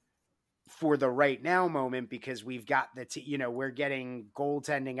for the right now moment, because we've got we're getting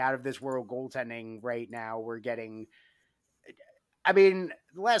goaltending out of this world goaltending right now. We're getting, the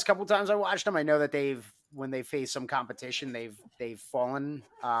last couple times I watched them, I know that when they face some competition, they've fallen.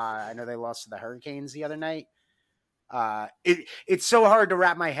 I know they lost to the Hurricanes the other night. It's so hard to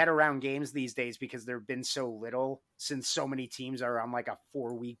wrap my head around games these days because there've been so little since so many teams are on like a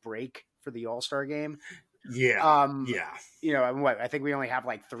 4-week break for the All-Star game. Yeah. I think we only have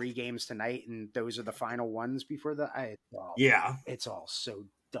like 3 games tonight, and those are the final ones before it's all so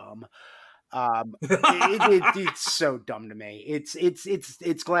dumb. It's so dumb to me.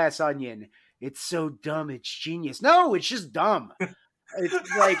 It's Glass Onion. It's so dumb. It's genius. No, it's just dumb.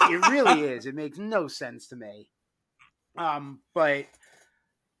 It's like, it really is. It makes no sense to me. But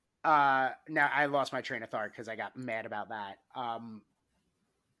now I lost my train of thought because I got mad about that.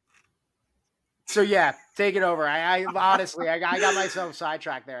 So yeah, take it over. I honestly, I got myself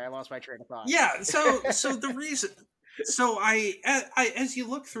sidetracked there. I lost my train of thought. Yeah. So the reason, I as you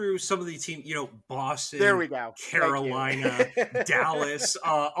look through some of the teams, Boston, there we go, Carolina, Dallas,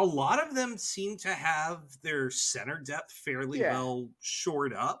 a lot of them seem to have their center depth fairly well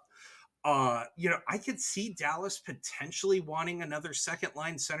shored up. I could see Dallas potentially wanting another second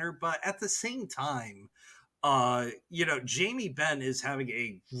line center, but at the same time, Jamie Benn is having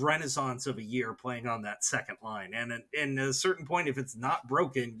a renaissance of a year playing on that second line. And at a certain point, if it's not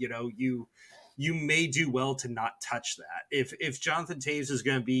broken, you may do well to not touch that. If Jonathan Taves is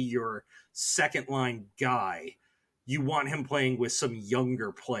going to be your second line guy, you want him playing with some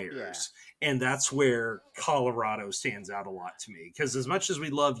younger players. Yeah. And that's where Colorado stands out a lot to me. Because as much as we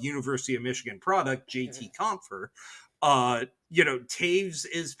love University of Michigan product, JT Compher, Taves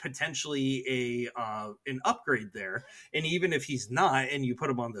is potentially an upgrade there. And even if he's not, and you put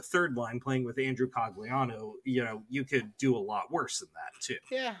him on the third line playing with Andrew Cogliano, you could do a lot worse than that too.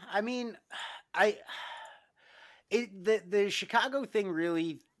 Yeah. The Chicago thing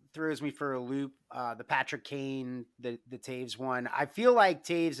really throws me for a loop. The Patrick Kane, the Taves one. I feel like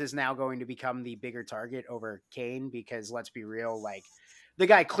Taves is now going to become the bigger target over Kane because, let's be real, like, the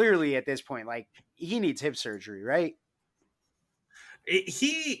guy clearly at this point, like, he needs hip surgery, right?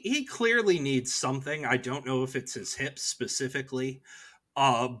 He clearly needs something. I don't know if it's his hips specifically.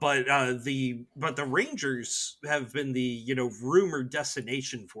 But the Rangers have been the rumored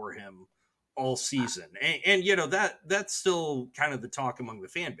destination for him all season, and that's still kind of the talk among the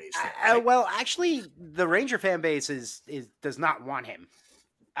fan base. Right? Well, actually, the Ranger fan base does not want him.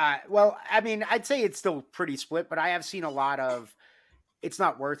 I'd say it's still pretty split, but I have seen a lot of it's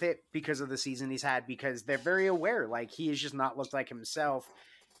not worth it because of the season he's had, because they're very aware, like, he has just not looked like himself,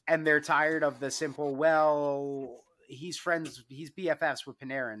 and they're tired of the simple, well, he's BFFs with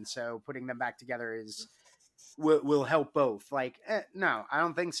Panarin, so putting them back together will help both. Like, no, I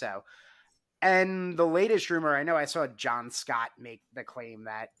don't think so. And the latest rumor, I know I saw John Scott make the claim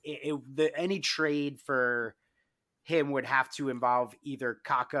that any trade for him would have to involve either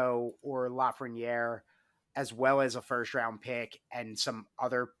Kakko or Lafreniere, as well as a first round pick and some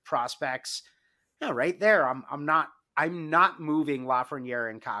other prospects. Right there, I'm not moving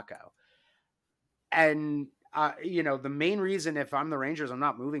Lafreniere and Kakko. And the main reason, if I'm the Rangers, I'm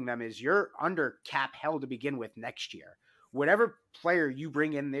not moving them, is you're under cap hell to begin with next year. Whatever player you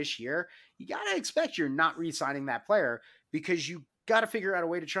bring in this year, you got to expect you're not re-signing that player, because you got to figure out a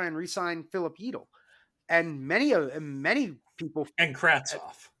way to try and re-sign Philip Yedel. And many people... And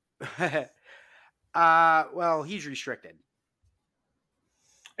Kravtsov. Well, he's restricted.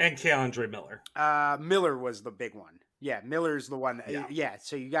 And K'Andre Miller. Miller was the big one. Yeah, Miller's the one. Yeah,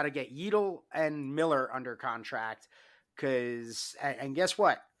 so you got to get Yedel and Miller under contract, because... And guess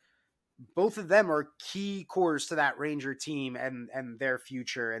what? both of them are key cores to that Ranger team and their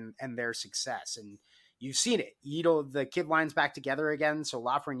future and their success. And you've seen it. The kid line's back together again. So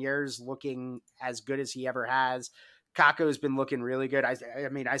Lafreniere's looking as good as he ever has. Kako's been looking really good. I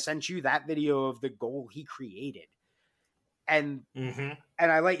mean, I sent you that video of the goal he created. And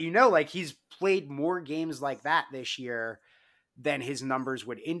I let you know, like, he's played more games like that this year than his numbers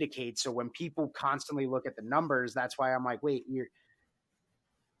would indicate. So when people constantly look at the numbers, that's why I'm like, wait,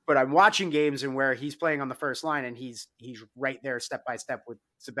 but I'm watching games and where he's playing on the first line and he's right there step by step with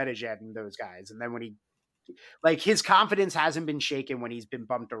Zibanejad and those guys. And then when his confidence hasn't been shaken when he's been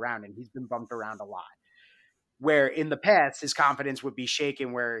bumped around, and he's been bumped around a lot. Where in the past, his confidence would be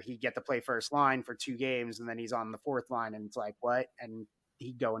shaken where he'd get to play first line for 2 games and then he's on the fourth line and it's like, what? And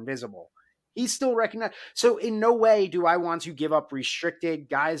he'd go invisible. He's still recognized. So in no way do I want to give up restricted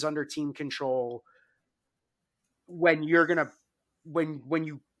guys under team control when you're going to, when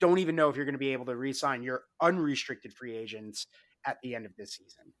you don't even know if you're going to be able to re-sign your unrestricted free agents at the end of this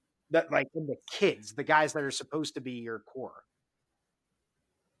season. That, like, the kids, the guys that are supposed to be your core.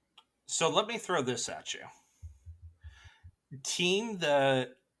 So let me throw this at you. Team that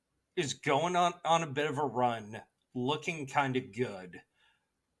is going on a bit of a run, looking kind of good,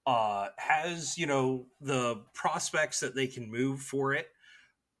 has, the prospects that they can move for it.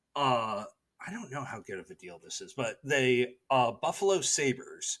 I don't know how good of a deal this is, but they Buffalo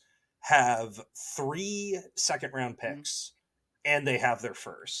Sabres have 3 second-round picks, and they have their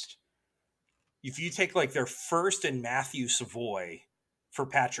first. If you take, like, their first and Matthew Savoy for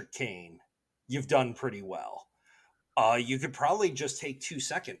Patrick Kane, you've done pretty well. You could probably just take 2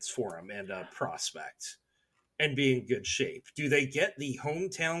 seconds for him and a prospect and be in good shape. Do they get the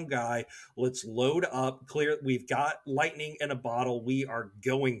hometown guy? Let's load up. Clear. We've got lightning in a bottle. We are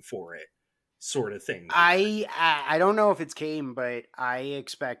going for it, sort of thing. I don't know if it's Kane, but I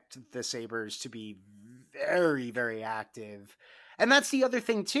expect the Sabres to be very, very active. And that's the other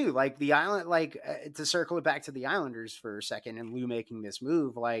thing too. Like the Island, like to circle it back to the Islanders for a second and Lou making this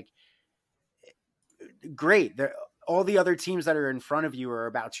move, like, great. All the other teams that are in front of you are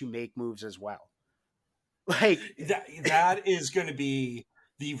about to make moves as well. Like that is going to be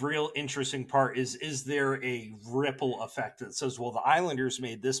the real interesting part. Is there a ripple effect that says, well, the Islanders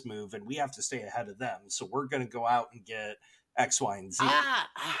made this move and we have to stay ahead of them, so we're going to go out and get X, Y, and Z?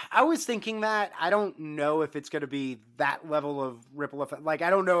 I was thinking that. I don't know if it's going to be that level of ripple effect. Like, I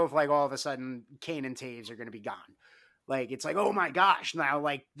don't know if, like, all of a sudden Kane and Taves are going to be gone. Like, it's like, oh my gosh, now,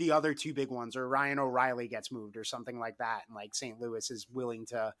 like, the other 2 big ones, or Ryan O'Reilly gets moved or something like that. And, like, St. Louis is willing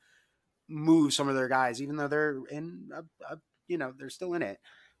to move some of their guys, even though they're in, they're still in it.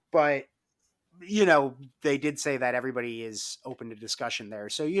 But, they did say that everybody is open to discussion there.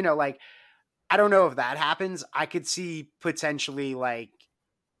 So, like, I don't know if that happens. I could see potentially, like,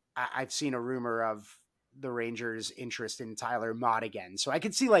 I've seen a rumor of the Rangers' interest in Tyler Mott again. So I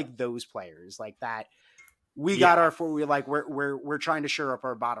could see, like, those players like that. We got our 4. We're trying to shore up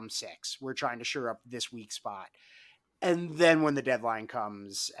our bottom 6. We're trying to shore up this weak spot. And then when the deadline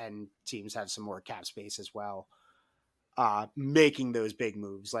comes and teams have some more cap space as well, making those big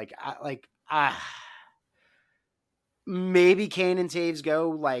moves, maybe Kane and Taves go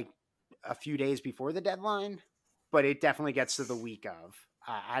like a few days before the deadline, but it definitely gets to the week of.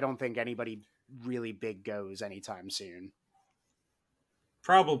 I don't think anybody really big goes anytime soon.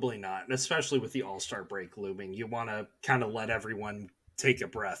 Probably not, especially with the All-Star break looming. You want to kind of let everyone take a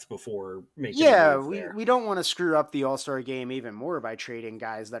breath before making a move there. we don't want to screw up the All-Star game even more by trading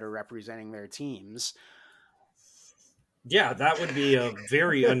guys that are representing their teams. Yeah, that would be a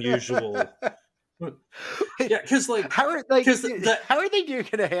very unusual. Yeah, because how are they going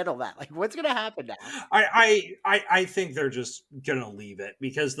to handle that? Like, what's going to happen now? I think they're just going to leave it,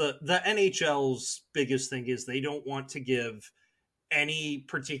 because the NHL's biggest thing is they don't want to give any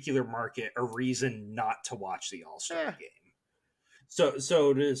particular market a reason not to watch the All-Star game. That's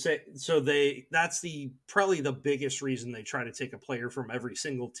probably the biggest reason they try to take a player from every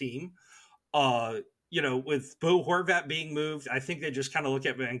single team. With Bo Horvat being moved, I think they just kind of look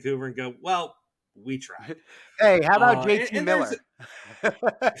at Vancouver and go, well, we tried. Hey, how about JT Miller?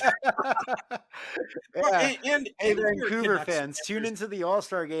 And Vancouver fans, tune into the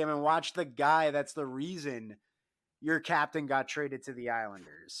All-Star game and watch the guy that's the reason your captain got traded to the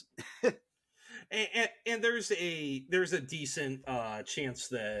Islanders. and there's a decent chance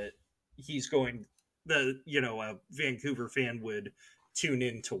that he's going, a Vancouver fan would tune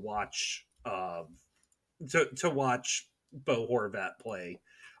in to watch to watch Bo Horvat play,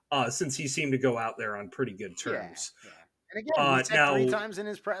 since he seemed to go out there on pretty good terms. Yeah. And again, he said 3 times in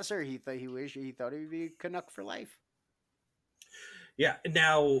his presser he thought he would be a Canuck for life. Yeah.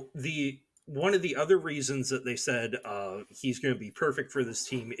 Now, one of the other reasons that they said he's going to be perfect for this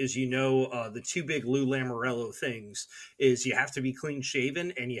team is, the two big Lou Lamoriello things is you have to be clean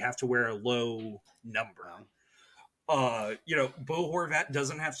shaven and you have to wear a low number. Bo Horvat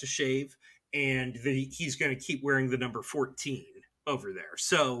doesn't have to shave, and he's going to keep wearing the number 14 over there.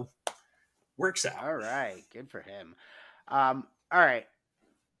 So works out. All right, good for him. All right,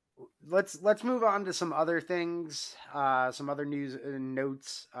 let's move on to some other things, some other news and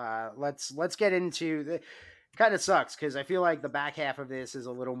notes. Let's get into the. Kind of sucks because I feel like the back half of this is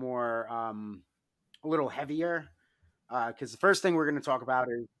a little more, a little heavier. Because the first thing we're going to talk about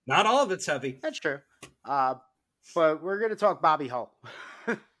is not all of it's heavy. That's true. But we're going to talk Bobby Hull.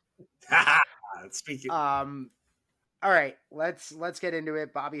 Speaking. All right, let's get into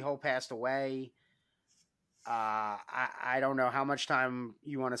it. Bobby Hull passed away. I don't know how much time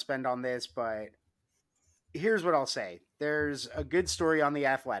you want to spend on this, but here's what I'll say. There's a good story on The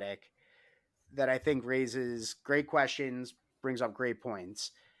Athletic that I think raises great questions, brings up great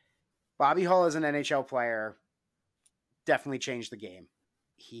points. Bobby Hull as an NHL player definitely changed the game.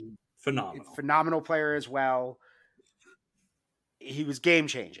 Phenomenal player as well. He was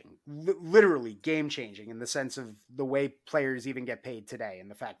game-changing, literally game-changing in the sense of the way players even get paid today and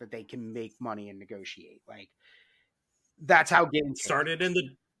the fact that they can make money and negotiate. Like, that's how game started in the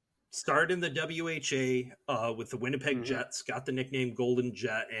WHA with the Winnipeg Jets, got the nickname Golden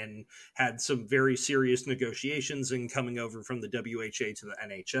Jet, and had some very serious negotiations and coming over from the WHA to the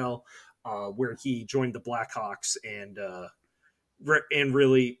NHL, where he joined the Blackhawks and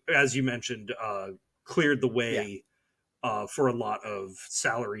really, as you mentioned, cleared the way for a lot of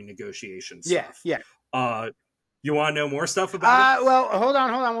salary negotiation stuff. Yeah. You want to know more stuff about it? Well, hold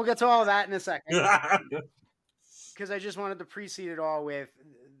on. We'll get to all of that in a second. Because I just wanted to precede it all with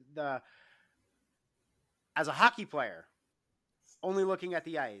as a hockey player, only looking at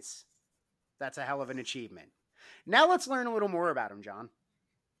the ice, that's a hell of an achievement. Now let's learn a little more about him, John.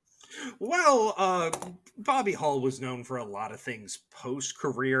 Well, Bobby Hull was known for a lot of things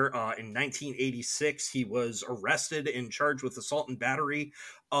post-career. In 1986, he was arrested and charged with assault and battery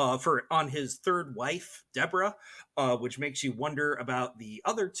on his third wife, Deborah, which makes you wonder about the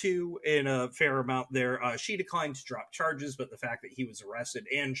other two in a fair amount there. She declined to drop charges, but the fact that he was arrested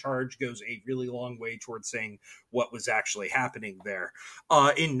and charged goes a really long way towards saying what was actually happening there.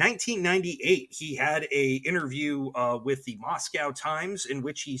 In 1998, he had an interview with the Moscow Times in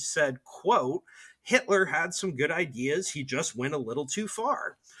which he said, quote, "Hitler had some good ideas. He just went a little too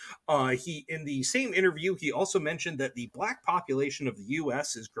far." In the same interview, he also mentioned that the black population of the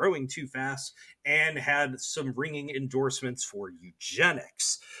U.S. is growing too fast and had some ringing endorsements for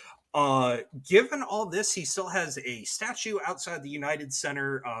eugenics. Given all this, he still has a statue outside the United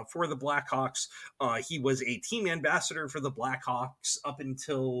Center for the Blackhawks. He was a team ambassador for the Blackhawks up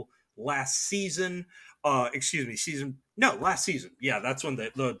until last season. Last season. Yeah, that's when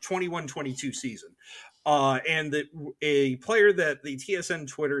the 21-22 season. And a player that the TSN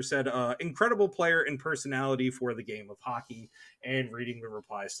Twitter said, incredible player and personality for the game of hockey. And reading the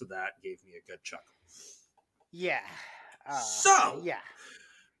replies to that gave me a good chuckle. Yeah.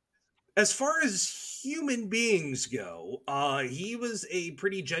 As far as human beings go, he was a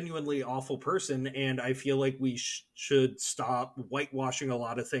pretty genuinely awful person, and I feel like we should stop whitewashing a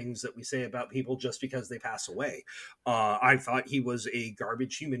lot of things that we say about people just because they pass away. I thought he was a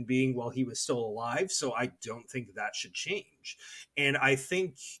garbage human being while he was still alive, so I don't think that should change. And I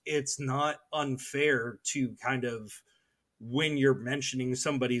think it's not unfair to kind of, when you're mentioning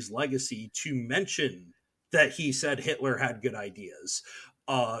somebody's legacy, to mention that he said Hitler had good ideas.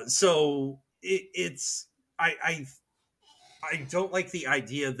 I don't like the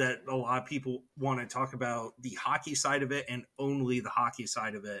idea that a lot of people want to talk about the hockey side of it and only the hockey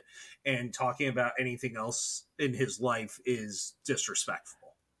side of it, and talking about anything else in his life is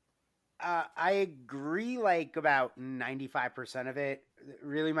disrespectful. I agree, like about 95% of it.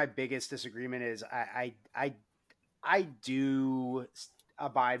 Really, my biggest disagreement is I do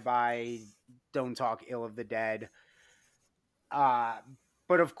abide by don't talk ill of the dead.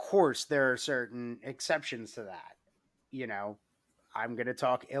 But of course, there are certain exceptions to that. You know, I'm going to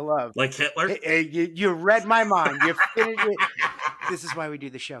talk ill of. Like Hitler? You read my mind. You finished it. This is why we do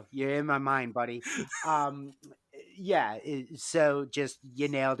the show. You're in my mind, buddy. Yeah, so just, you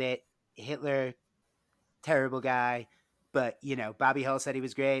nailed it. Hitler, terrible guy. But, Bobby Hull said he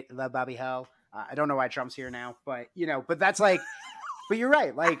was great. I love Bobby Hull. I don't know why Trump's here now. But, but that's like... But you're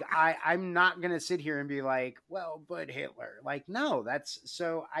right. Like, I'm not going to sit here and be like, well, but Hitler. Like, no,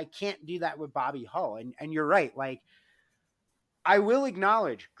 so I can't do that with Bobby Hull. And you're right. Like, I will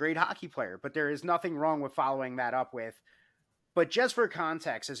acknowledge great hockey player, but there is nothing wrong with following that up with But just for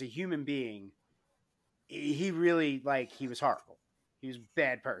context, as a human being, he really, like, he was horrible. He was a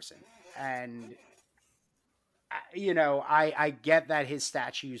bad person. And, I get that his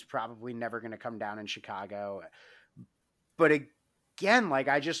statue is probably never going to come down in Chicago. But again, like,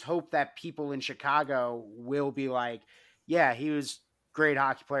 I just hope that people in Chicago will be like, yeah, he was a great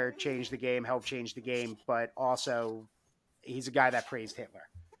hockey player, changed the game, helped change the game, but also he's a guy that praised Hitler.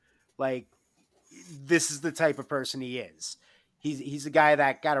 Like, this is the type of person he is. He's a guy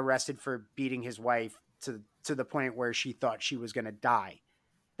that got arrested for beating his wife to the point where she thought she was going to die.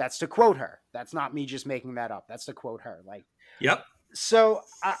 That's to quote her. That's not me just making that up. That's to quote her. Like, Yep. So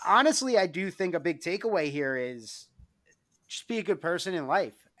honestly, I do think a big takeaway here is just be a good person in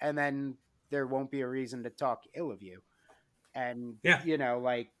life, and then there won't be a reason to talk ill of you. And that's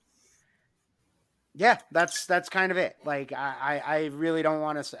kind of it. Like, I really don't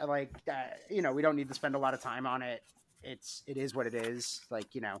want to, like, we don't need to spend a lot of time on it. It is what it is. Like,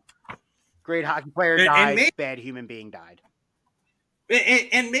 great hockey player died, bad human being died.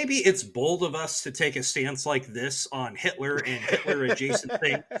 And maybe it's bold of us to take a stance like this on Hitler and Hitler adjacent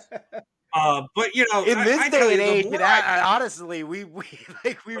things. But in this day and age, honestly, we really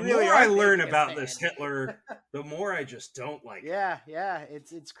are. The more I learn about this Hitler, the more I just don't like. Yeah,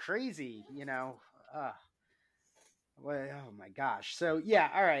 it's crazy, Well, oh my gosh. So yeah,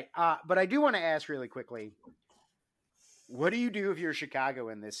 all right. But I do want to ask really quickly, what do you do if you're Chicago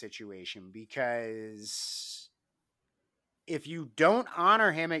in this situation? Because if you don't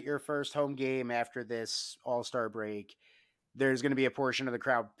honor him at your first home game after this All-Star break, there's going to be a portion of the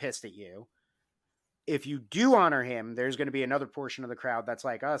crowd pissed at you. If you do honor him, there's going to be another portion of the crowd that's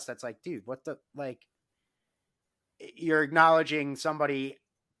like us, that's like, dude, what the, like, you're acknowledging somebody.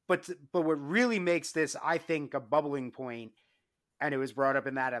 But what really makes this, I think, a bubbling point, and it was brought up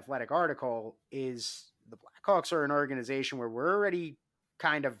in that Athletic article, is the Blackhawks are an organization where we're already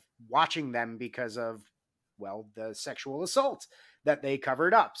kind of watching them because of, well, the sexual assault that they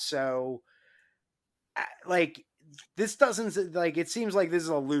covered up. So, like, this doesn't, like, it seems like this is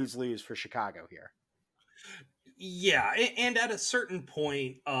a lose-lose for Chicago here. Yeah, and at a certain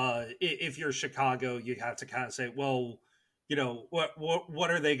point, if you're Chicago, you have to kind of say, well,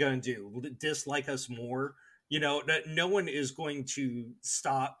 what are they going to do? Dislike us more? No one is going to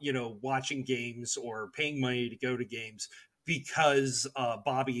stop, watching games or paying money to go to games because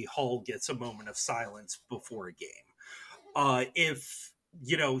Bobby Hull gets a moment of silence before a game. If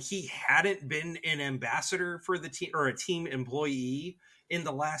he hadn't been an ambassador for the team or a team employee in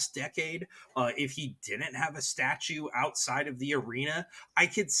the last decade, if he didn't have a statue outside of the arena, I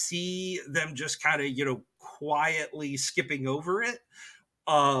could see them just kind of quietly skipping over it.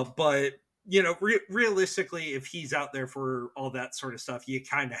 But realistically, if he's out there for all that sort of stuff, you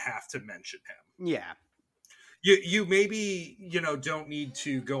kind of have to mention him. Yeah. You maybe, don't need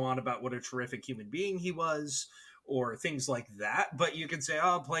to go on about what a terrific human being he was or things like that, but you can say,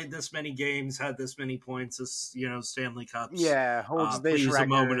 oh, played this many games, had this many points, this, Stanley Cups. Yeah, holds this record. A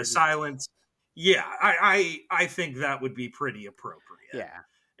moment of silence. Yeah, I think that would be pretty appropriate. Yeah.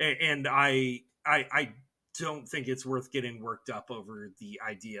 And I don't think it's worth getting worked up over the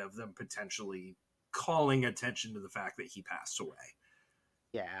idea of them potentially calling attention to the fact that he passed away.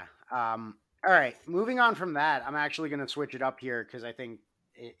 Yeah. All right, moving on from that, I'm actually going to switch it up here because I think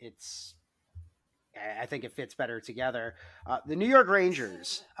I think it fits better together. The New York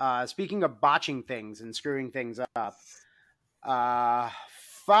Rangers, speaking of botching things and screwing things up,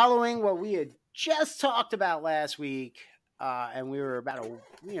 following what we had just talked about last week, and we were about a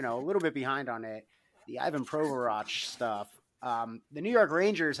little bit behind on it, the Ivan Provorov stuff. The New York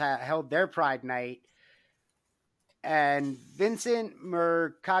Rangers held their Pride Night, and Vincent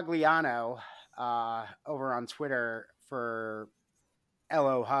Mercogliano over on Twitter for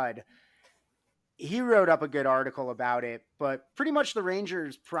LO HUD, he wrote up a good article about it, but pretty much the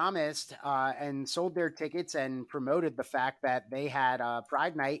Rangers promised and sold their tickets and promoted the fact that they had a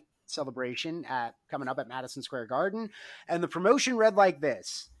Pride Night celebration coming up at Madison Square Garden. And the promotion read like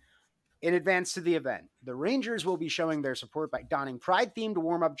this: in advance to the event, the Rangers will be showing their support by donning Pride-themed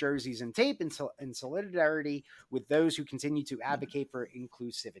warm-up jerseys and tape in solidarity with those who continue to advocate for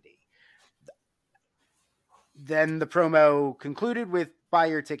inclusivity. Then the promo concluded with buy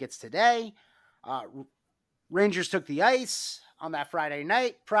your tickets today. Rangers took the ice on that Friday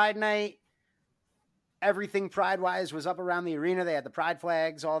night, Pride Night. Everything Pride-wise was up around the arena. They had the Pride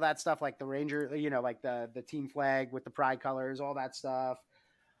flags, all that stuff, like the Ranger, like the team flag with the Pride colors, all that stuff.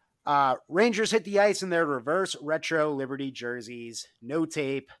 Rangers hit the ice in their reverse retro Liberty jerseys, no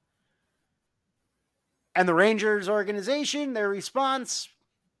tape. And the Rangers organization, their response,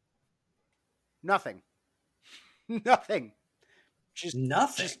 nothing. Nothing.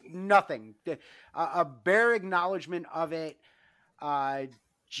 Nothing. Just nothing. A bare acknowledgement of it.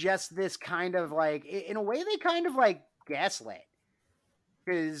 Just this kind of like, in a way, they kind of like gaslit,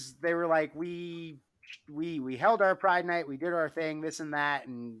 because they were like, we held our Pride Night, we did our thing, this and that,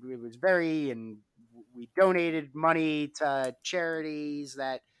 and it was and we donated money to charities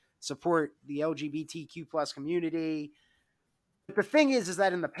that support the LGBTQ plus community. But the thing is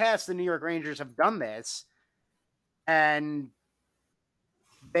that in the past, the New York Rangers have done this, and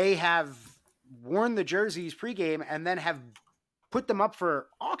they have worn the jerseys pregame and then have put them up for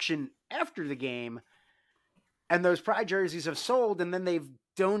auction after the game. And those Pride jerseys have sold, and then they've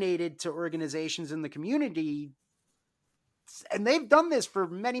donated to organizations in the community. And they've done this for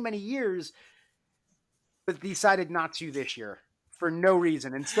many, many years, but decided not to this year for no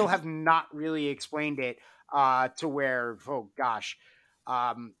reason, and still have not really explained it to where, oh gosh,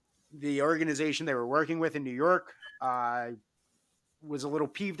 the organization they were working with in New York was a little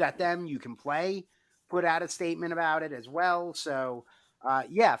peeved at them. You Can Play put out a statement about it as well. So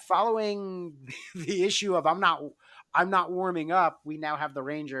yeah, following the issue of I'm not warming up, we now have the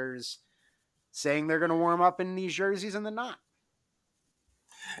Rangers saying they're going to warm up in these jerseys and they're not.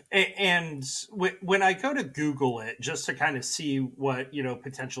 And when I go to Google it, just to kind of see what,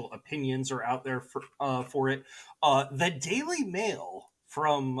 potential opinions are out there for it, the Daily Mail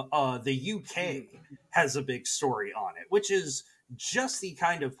from the UK has a big story on it, which is just the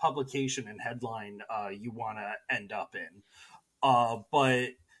kind of publication and headline you want to end up in. But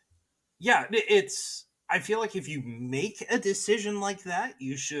yeah, I feel like if you make a decision like that,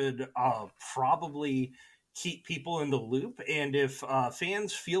 you should probably keep people in the loop. And if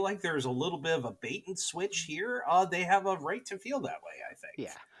fans feel like there's a little bit of a bait and switch here, they have a right to feel that way, I think.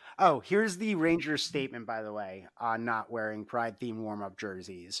 Yeah. Oh, here's the Rangers statement, by the way, on not wearing Pride-themed warm-up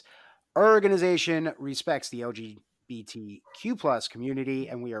jerseys. Our organization respects the LGBTQ plus community,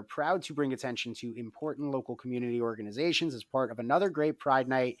 and we are proud to bring attention to important local community organizations as part of another great Pride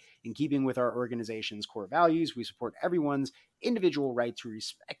Night. In keeping with our organization's core values, we support everyone's individual right to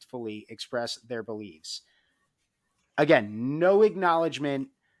respectfully express their beliefs. Again, no acknowledgement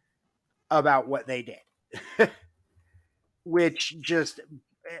about what they did, which just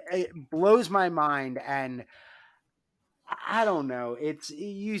it blows my mind. And I don't know.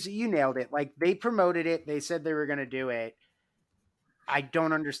 You nailed it. Like, they promoted it. They said they were going to do it. I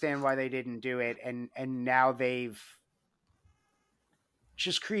don't understand why they didn't do it. And now they've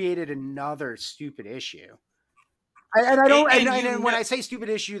just created another stupid issue. And I don't, and when I say stupid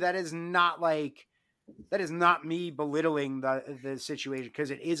issue, that is not me belittling the situation,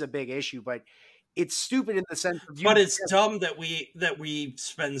 because it is a big issue, but it's stupid in the sense of but it's dumb that we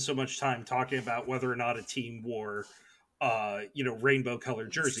spend so much time talking about whether or not a team wore rainbow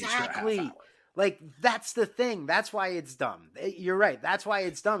colored jerseys. Exactly. For a half hour. Like, that's the thing. That's why it's dumb. You're right. That's why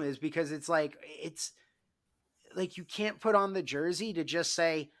it's dumb, is because it's like you can't put on the jersey to just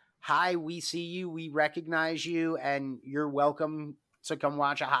say, hi, we see you, we recognize you, and you're welcome to come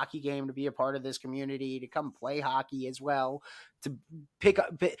watch a hockey game, to be a part of this community, to come play hockey as well, to pick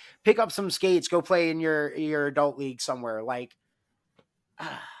up some skates, go play in your adult league somewhere. Like,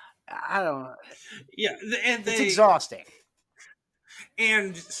 I don't know. Yeah, and it's exhausting.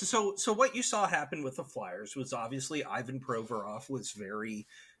 And so what you saw happen with the Flyers was, obviously, Ivan Provorov was very,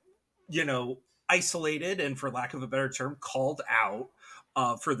 isolated and, for lack of a better term, called out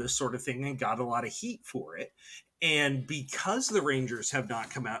for this sort of thing, and got a lot of heat for it. And because the Rangers have not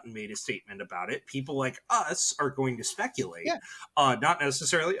come out and made a statement about it, people like us are going to speculate, not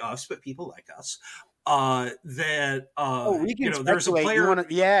necessarily us, but people like us, that we can speculate. There's a player.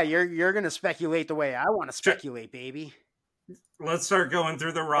 You're going to speculate the way I want to speculate, baby. Let's start going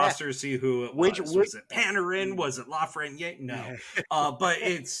through the roster, see who it was. Was it Panarin? Was it Lafreniere? No. But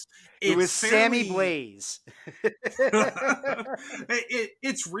it was Sammy Blaze.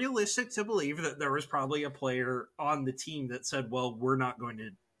 It's realistic to believe that there was probably a player on the team that said, well, we're not going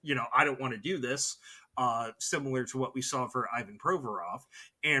to, I don't want to do this. Similar to what we saw for Ivan Provorov.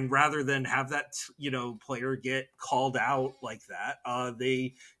 And rather than have that, player get called out like that,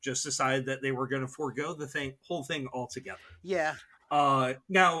 they just decided that they were going to forego the whole thing altogether. Yeah.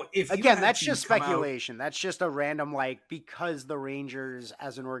 Now, that's just speculation. That's just a random, because the Rangers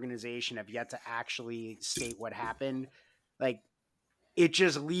as an organization have yet to actually state what happened. Like, it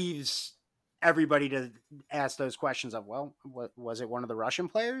just leaves everybody to ask those questions of, well, was it one of the Russian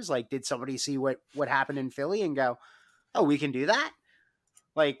players? Like, did somebody see what happened in Philly and go, oh, we can do that?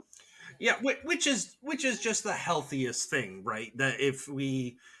 Like, yeah, which is just the healthiest thing, right? That if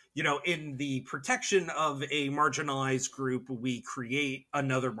we, in the protection of a marginalized group, we create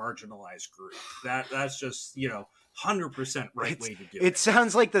another marginalized group. That's just, 100% right way to do it. It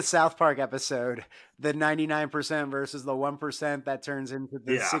sounds like the South Park episode, the 99% versus the 1% that turns into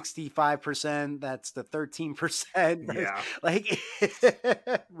the 65%. That's the 13%. Yeah. Like,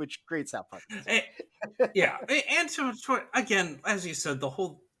 which great South Park. Yeah. And to again, as you said, the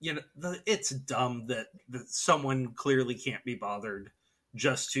whole, it's dumb that someone clearly can't be bothered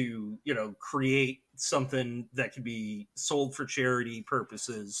just to, create something that could be sold for charity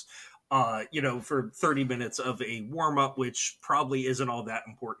purposes, for 30 minutes of a warm up, which probably isn't all that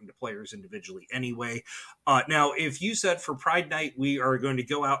important to players individually anyway. Now, if you said for Pride Night, we are going to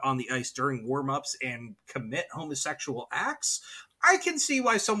go out on the ice during warm ups and commit homosexual acts, I can see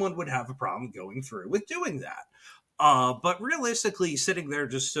why someone would have a problem going through with doing that. But realistically, sitting there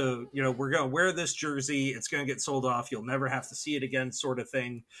just to, we're going to wear this jersey, it's going to get sold off, you'll never have to see it again, sort of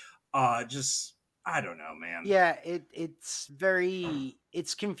thing. Just, I don't know, man. Yeah, it's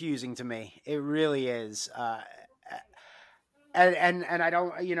confusing to me. It really is. And I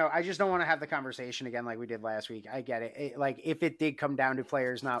don't, I just don't want to have the conversation again like we did last week. I get it. Like, if it did come down to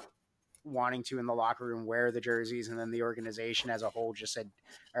players not wanting to in the locker room wear the jerseys, and then the organization as a whole just said,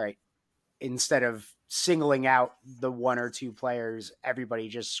 all right, instead of singling out the one or two players, everybody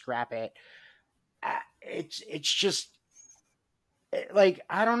just scrap it. It's just like,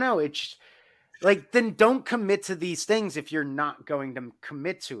 I don't know. It's like, then don't commit to these things if you're not going to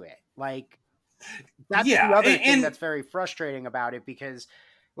commit to it. Like, that's the other thing that's very frustrating about it, because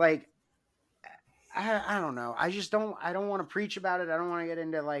like, I don't know. I don't want to preach about it. I don't want to get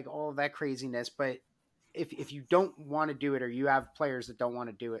into like all of that craziness, but if you don't want to do it, or you have players that don't want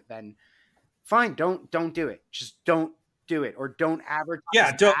to do it, then fine. Don't do it. Just don't do it, or don't advertise.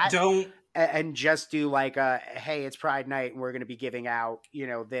 Yeah. Don't. And just do like hey, it's Pride Night and we're going to be giving out,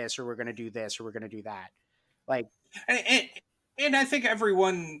 this, or we're going to do this, or we're going to do that. Like, and I think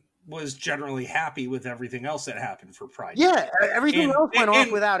everyone was generally happy with everything else that happened for Pride. Yeah, everything else went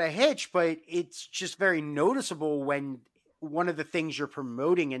off without a hitch, but it's just very noticeable when one of the things you're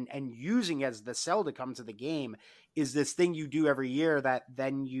promoting and using as the sell to come to the game is this thing you do every year that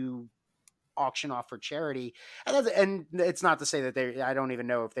then you auction off for charity. And it's not to say that I don't even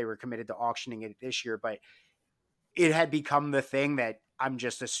know if they were committed to auctioning it this year, but it had become the thing that I'm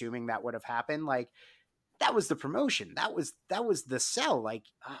just assuming that would have happened. Like, that was the promotion. That was the sell. Like,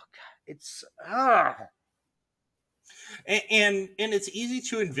 oh God, it's and it's easy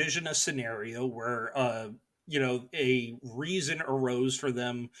to envision a scenario where a reason arose for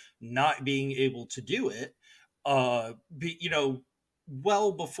them not being able to do it.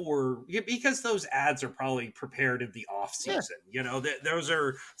 Well before, because those ads are probably prepared in the off season. Yeah. Those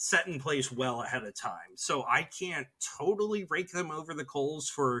are set in place well ahead of time. So I can't totally rake them over the coals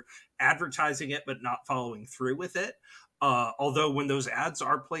for advertising it but not following through with it. Although when those ads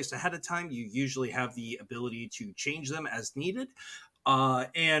are placed ahead of time, you usually have the ability to change them as needed.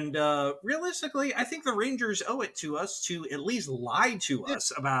 And realistically, I think the Rangers owe it to us to at least lie to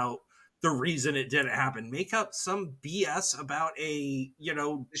us about the reason it didn't happen. Make up some BS about a,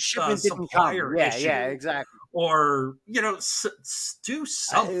 supplier issue. Yeah, exactly. Or, do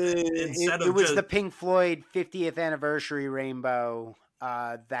something instead of it was the Pink Floyd 50th anniversary rainbow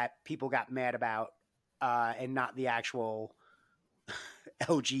that people got mad about, and not the actual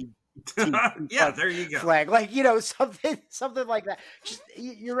LGBT yeah, there you go. Flag. Like, something like that. Just,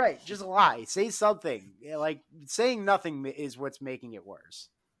 you're right. Just lie. Say something. Like, saying nothing is what's making it worse.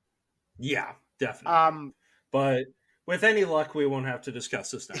 Yeah, definitely. But with any luck, we won't have to discuss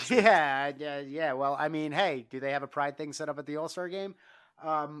this next week. Yeah. Well, I mean, hey, do they have a Pride thing set up at the All-Star game?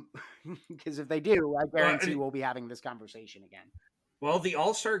 Because if they do, I guarantee we'll be having this conversation again. Well, the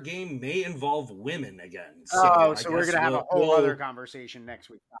All-Star game may involve women again. So we're going to have a whole other conversation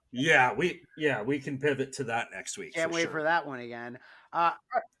next week. Yeah, we can pivot to that next week. Can't wait for that one again.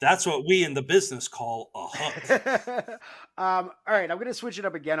 That's what we in the business call a hook. All right, I'm going to switch it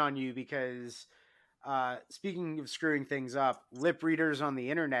up again on you because speaking of screwing things up, lip readers on the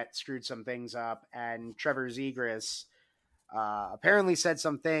internet screwed some things up, and Trevor Zegras apparently said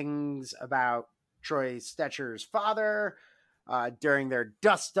some things about Troy Stecher's father during their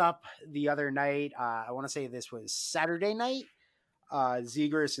dust up the other night. I want to say this was Saturday night.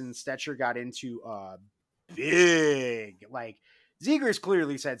 Zegras and Stecher got into a big, like, Zegras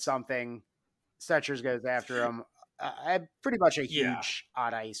clearly said something. Stecher goes after him. Pretty much a huge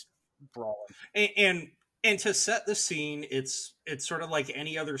on ice brawl. And to set the scene, it's sort of like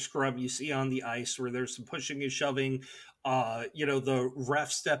any other scrub you see on the ice where there's some pushing and shoving. The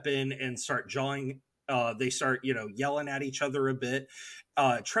refs step in and start jawing They start, yelling at each other a bit.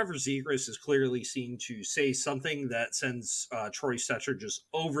 Trevor Zegras is clearly seen to say something that sends Troy Stetcher just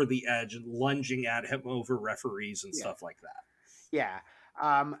over the edge and lunging at him over referees and stuff like that. Yeah.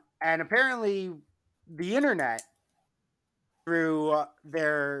 And apparently the internet, through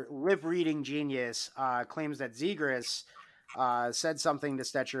their lip reading genius, claims that Zegras said something to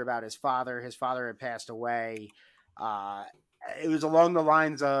Stetcher about his father. His father had passed away. It was along the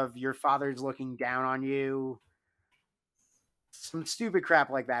lines of, your father's looking down on you. Some stupid crap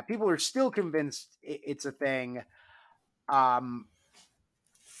like that. People are still convinced it's a thing.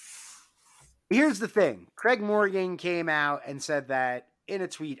 Here's the thing. Craig Morgan came out and said that in a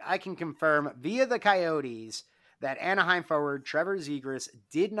tweet, I can confirm via the Coyotes that Anaheim forward Trevor Zegras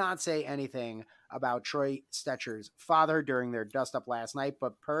did not say anything about Troy Stetcher's father during their dust-up last night,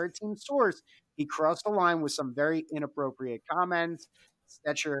 but per a team source, he crossed the line with some very inappropriate comments.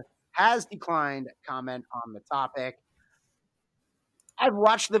 Stetcher has declined comment on the topic. I've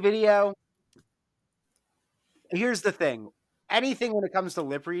watched the video. Here's the thing. Anything when it comes to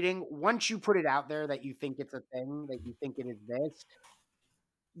lip reading, once you put it out there that you think it's a thing, that you think it is this,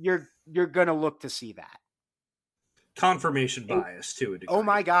 you're gonna look to see that. Confirmation bias to a degree. Oh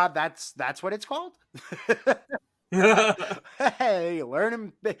my God, that's what it's called. Hey,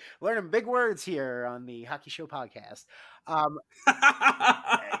 learning big words here on the Hockey Show podcast.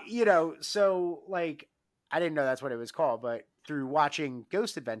 So like, I didn't know that's what it was called, but through watching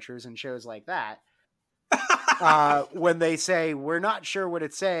Ghost Adventures and shows like that, when they say, we're not sure what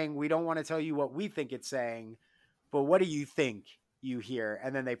it's saying, we don't want to tell you what we think it's saying, but what do you think you hear?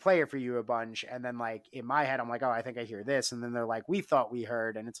 And then they play it for you a bunch, and then like in my head I'm like, oh, I think I hear this, and then they're like, we thought we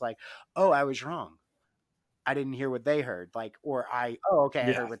heard, and it's like, oh, I was wrong, I didn't hear what they heard, like, or I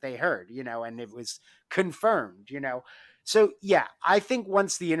heard what they heard, and it was confirmed, so yeah, I think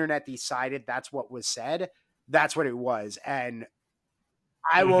once the internet decided that's what was said, that's what it was. And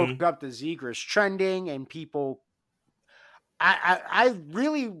I woke up to Zegras trending, and people, I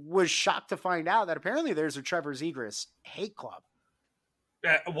really was shocked to find out that apparently there's a Trevor Zegras hate club.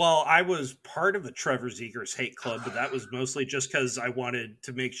 Well, I was part of the Trevor Zegras hate club, but that was mostly just because I wanted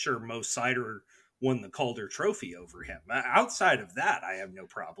to make sure Mo Seider won the Calder Trophy over him. Outside of that, I have no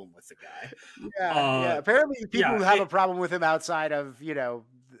problem with the guy. Yeah. Apparently people have a problem with him outside of, the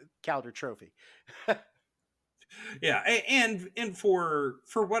Calder Trophy. Yeah, and for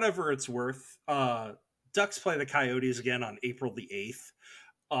whatever it's worth, Ducks play the Coyotes again on April the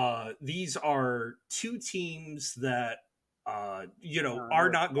 8th. These are two teams that are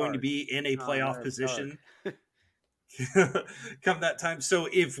not going to be in a playoff position come that time. So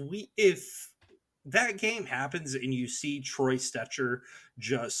if that game happens and you see Troy Stetcher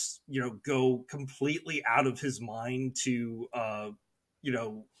just, go completely out of his mind to,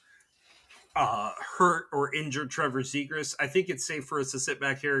 hurt or injure Trevor Zegras, I think it's safe for us to sit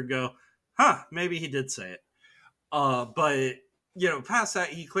back here and go, maybe he did say it. But, past that,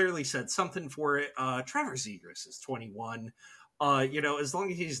 he clearly said something for it. Trevor Zegras is 21. As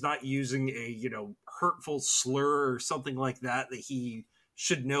long as he's not using a, hurtful slur or something like that he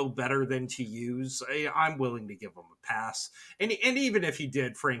should know better than to use, I'm willing to give him a pass. And even if he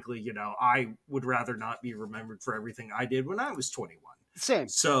did, frankly, I would rather not be remembered for everything I did when I was 21. Same.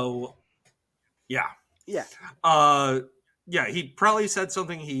 So, yeah. Yeah. He probably said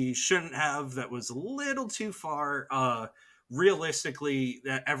something he shouldn't have that was a little too far. Realistically,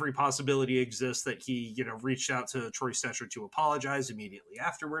 that every possibility exists that he, reached out to Troy Stetcher to apologize immediately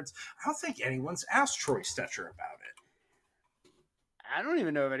afterwards. I don't think anyone's asked Troy Stetcher about it. I don't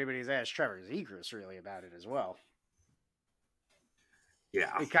even know if anybody's asked Trevor Zegras really about it as well.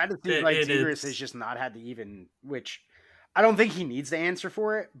 Yeah. It kind of seems like Zegras has just not had to even, which I don't think he needs the answer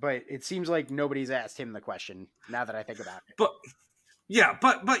for it, but it seems like nobody's asked him the question now that I think about it. But yeah,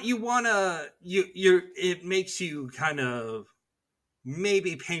 but you want to, it makes you kind of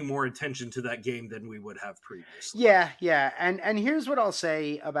maybe pay more attention to that game than we would have previously. Yeah. And here's what I'll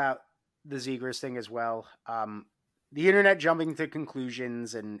say about the Zegras thing as well. The internet jumping to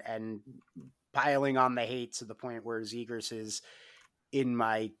conclusions and piling on the hate to the point where Zegras is in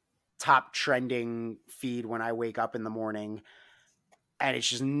my top trending feed when I wake up in the morning, and it's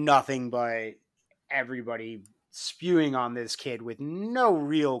just nothing but everybody spewing on this kid with no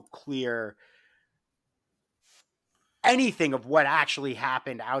real clear anything of what actually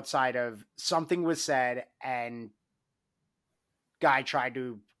happened outside of something was said and guy tried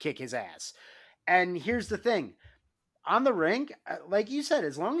to kick his ass. And here's the thing. On the rink, like you said,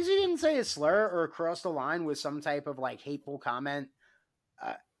 as long as he didn't say a slur or cross the line with some type of like hateful comment,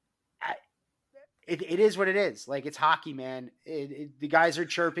 it is what it is. Like, it's hockey, man. The guys are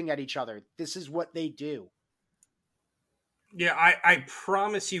chirping at each other. This is what they do. Yeah, I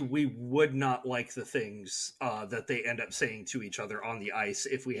promise you, we would not like the things that they end up saying to each other on the ice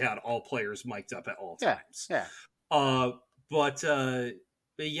if we had all players mic'd up at all times. Yeah. Uh, but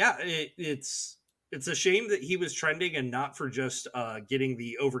yeah, it's a shame that he was trending and not for just getting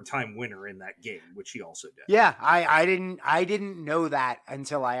the overtime winner in that game, which he also did. Yeah, I didn't know that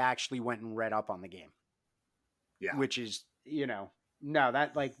until I actually went and read up on the game. Yeah, which is, no,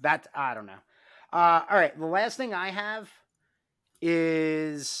 that I don't know. All right, the last thing I have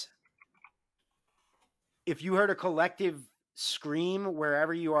is, if you heard a collective scream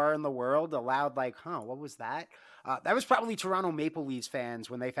wherever you are in the world, a loud like, what was that? That was probably Toronto Maple Leafs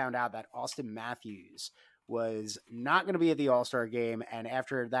fans when they found out that Auston Matthews was not going to be at the All-Star game. And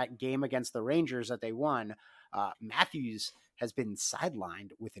after that game against the Rangers that they won, Matthews has been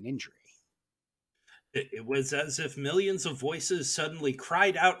sidelined with an injury. It was as if millions of voices suddenly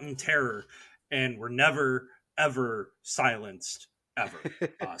cried out in terror and were never, ever silenced, ever.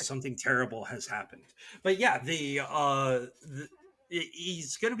 Something terrible has happened. But yeah,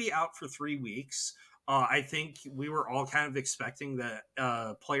 he's going to be out for 3 weeks. I think we were all kind of expecting that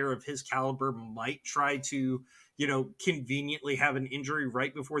a player of his caliber might try to, conveniently have an injury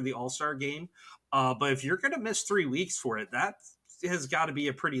right before the All-Star game. But if you're going to miss 3 weeks for it, that has got to be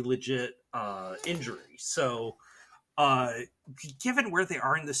a pretty legit injury. So given where they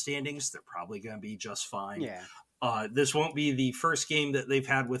are in the standings, they're probably going to be just fine. Yeah. This won't be the first game that they've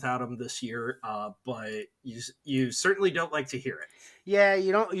had without him this year, but you certainly don't like to hear it. Yeah,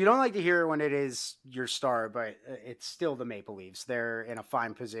 you don't like to hear it when it is your star, but it's still the Maple Leafs. They're in a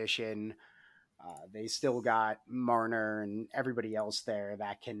fine position. They still got Marner and everybody else there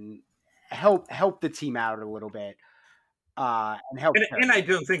that can help the team out a little bit. And help. And I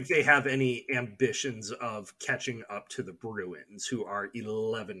don't think they have any ambitions of catching up to the Bruins, who are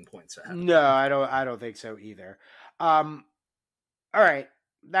 11 points ahead. No, I don't think so either. All right,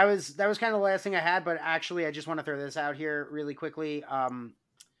 that was kind of the last thing I had, but actually, I just want to throw this out here really quickly.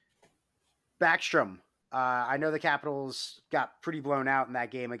 Backstrom. I know the Capitals got pretty blown out in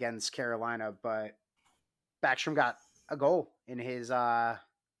that game against Carolina, but Backstrom got a goal in his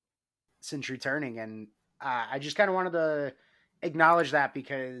since returning, and I just kind of wanted to acknowledge that,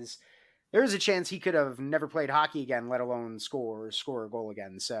 because there was a chance he could have never played hockey again, let alone score a goal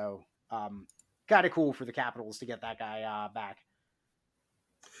again. So kind of cool for the Capitals to get that guy back.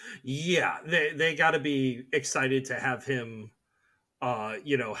 Yeah, they got to be excited to have him,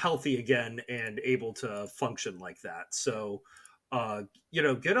 healthy again and able to function like that. So,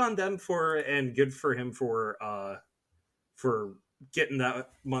 good on them and good for him for getting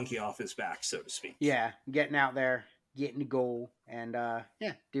that monkey off his back, so to speak. Yeah, getting out there, getting a goal, and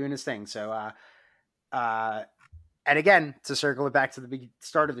doing his thing. So, and again, to circle it back to the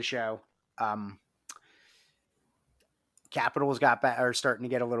start of the show, Capitals are starting to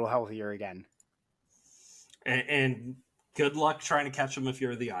get a little healthier again. And good luck trying to catch them if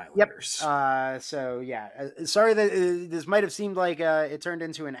you're the Islanders. Yep. So yeah, sorry that this might have seemed like it turned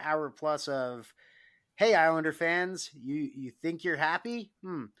into an hour plus of, hey, Islander fans, you think you're happy?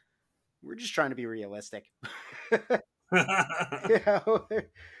 We're just trying to be realistic.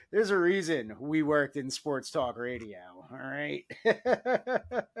 There's a reason we worked in sports talk radio. All right.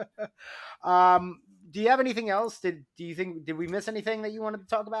 Do you have anything else? Did we miss anything that you wanted to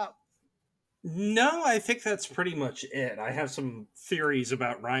talk about? No, I think that's pretty much it. I have some theories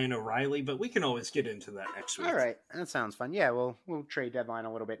about Ryan O'Reilly, but we can always get into that next week. All right. That sounds fun. Yeah, we'll trade deadline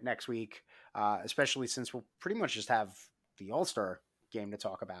a little bit next week, especially since we'll pretty much just have the All-Star game to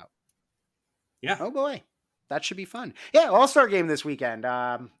talk about. Yeah. Oh, boy. That should be fun. Yeah, All-Star game this weekend.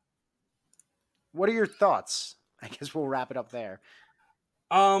 What are your thoughts? I guess we'll wrap it up there.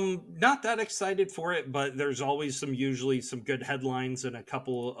 Not that excited for it, but there's always usually some good headlines and a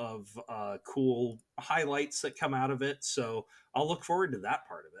couple of cool highlights that come out of it. So I'll look forward to that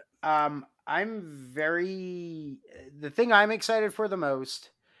part of it. The thing I'm excited for the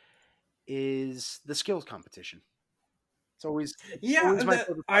most is the skills competition. It's always,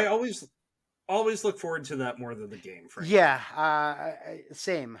 I always look forward to that more than the game. Frankly. Yeah.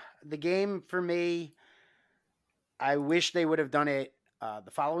 Same. The game for me, I wish they would have done it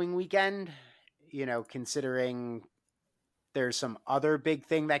the following weekend, considering there's some other big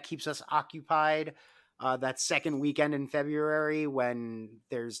thing that keeps us occupied that second weekend in February when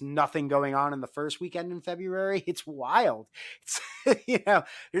there's nothing going on in the first weekend in February. It's wild. It's,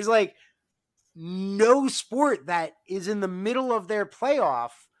 there's like no sport that is in the middle of their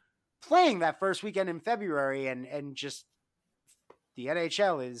playoff playing that first weekend in February and just the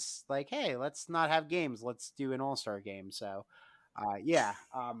NHL is like, hey, let's not have games. Let's do an All-Star game. So, yeah.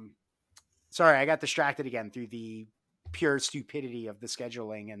 Sorry, I got distracted again through the pure stupidity of the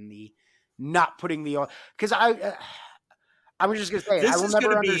scheduling and the not putting the because I was just gonna say This is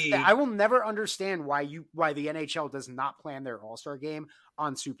gonna be I will never understand why the NHL does not plan their All-Star game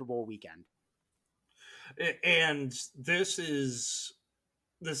on Super Bowl weekend. And this is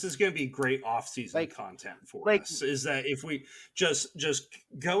going to be great off-season content for us. Is that if we just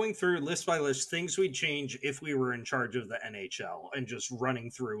going through list by list things we'd change if we were in charge of the NHL, and just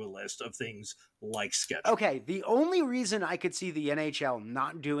running through a list of things like schedule. Okay, the only reason I could see the NHL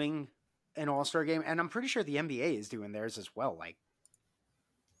not doing an All-Star game, and I'm pretty sure the NBA is doing theirs as well. Like,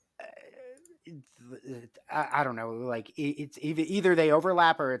 I don't know. Like, it's either they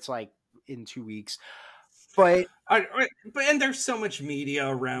overlap or it's like in 2 weeks. But and there's so much media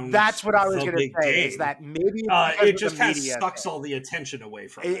around. That's what I was going to say. Is that maybe it just kind of sucks all the attention away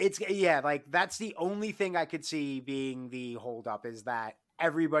from it. It's like that's the only thing I could see being the holdup, is that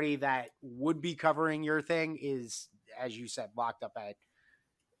everybody that would be covering your thing is, as you said, locked up at,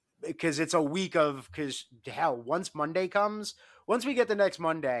 because it's a week of, because hell, once we get the next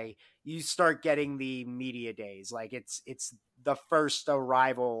Monday, you start getting the media days. Like it's the first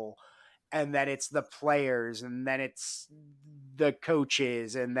arrival, and then it's the players, and then it's the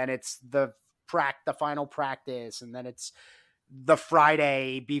coaches, and then it's the final practice, and then it's the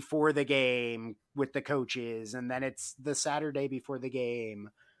Friday before the game with the coaches, and then it's the Saturday before the game.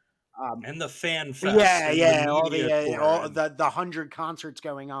 And the fan fest. All the 100 concerts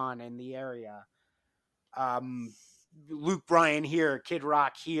going on in the area. Luke Bryan here, Kid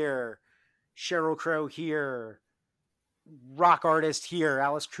Rock here, Sheryl Crow here, rock artist here,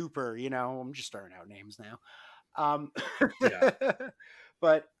 Alice Cooper. I'm just throwing out names now.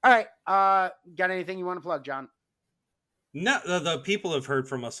 But all right, got anything you want to plug, John? No, the people have heard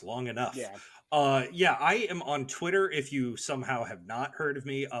from us long enough. I am on Twitter. If you somehow have not heard of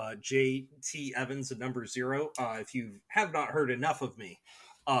me, JT Evans, number 0. If you have not heard enough of me,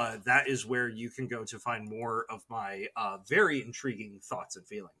 that is where you can go to find more of my very intriguing thoughts and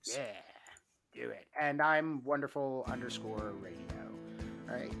feelings. Yeah, do it. And I'm wonderful_radio.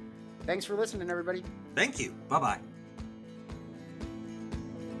 All right. Thanks for listening, everybody. Thank you. Bye-bye.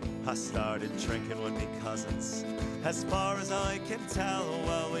 I started drinking with me cousins. As far as I can tell,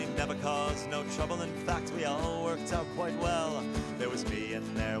 well, we never caused no trouble. In fact, we all worked out quite well. There was me and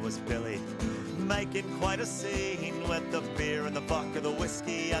there was Billy, making quite a scene with the beer and the vodka, the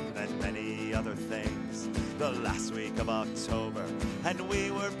whiskey, and then many other things. The last week of October, and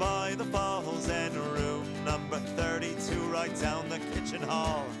we were by the falls in room number 32, right down the kitchen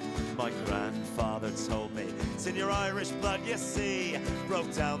hall. My grandfather told me, it's in your Irish blood, you see.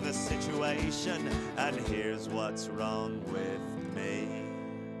 Broke down the situation, and here's what's wrong with me.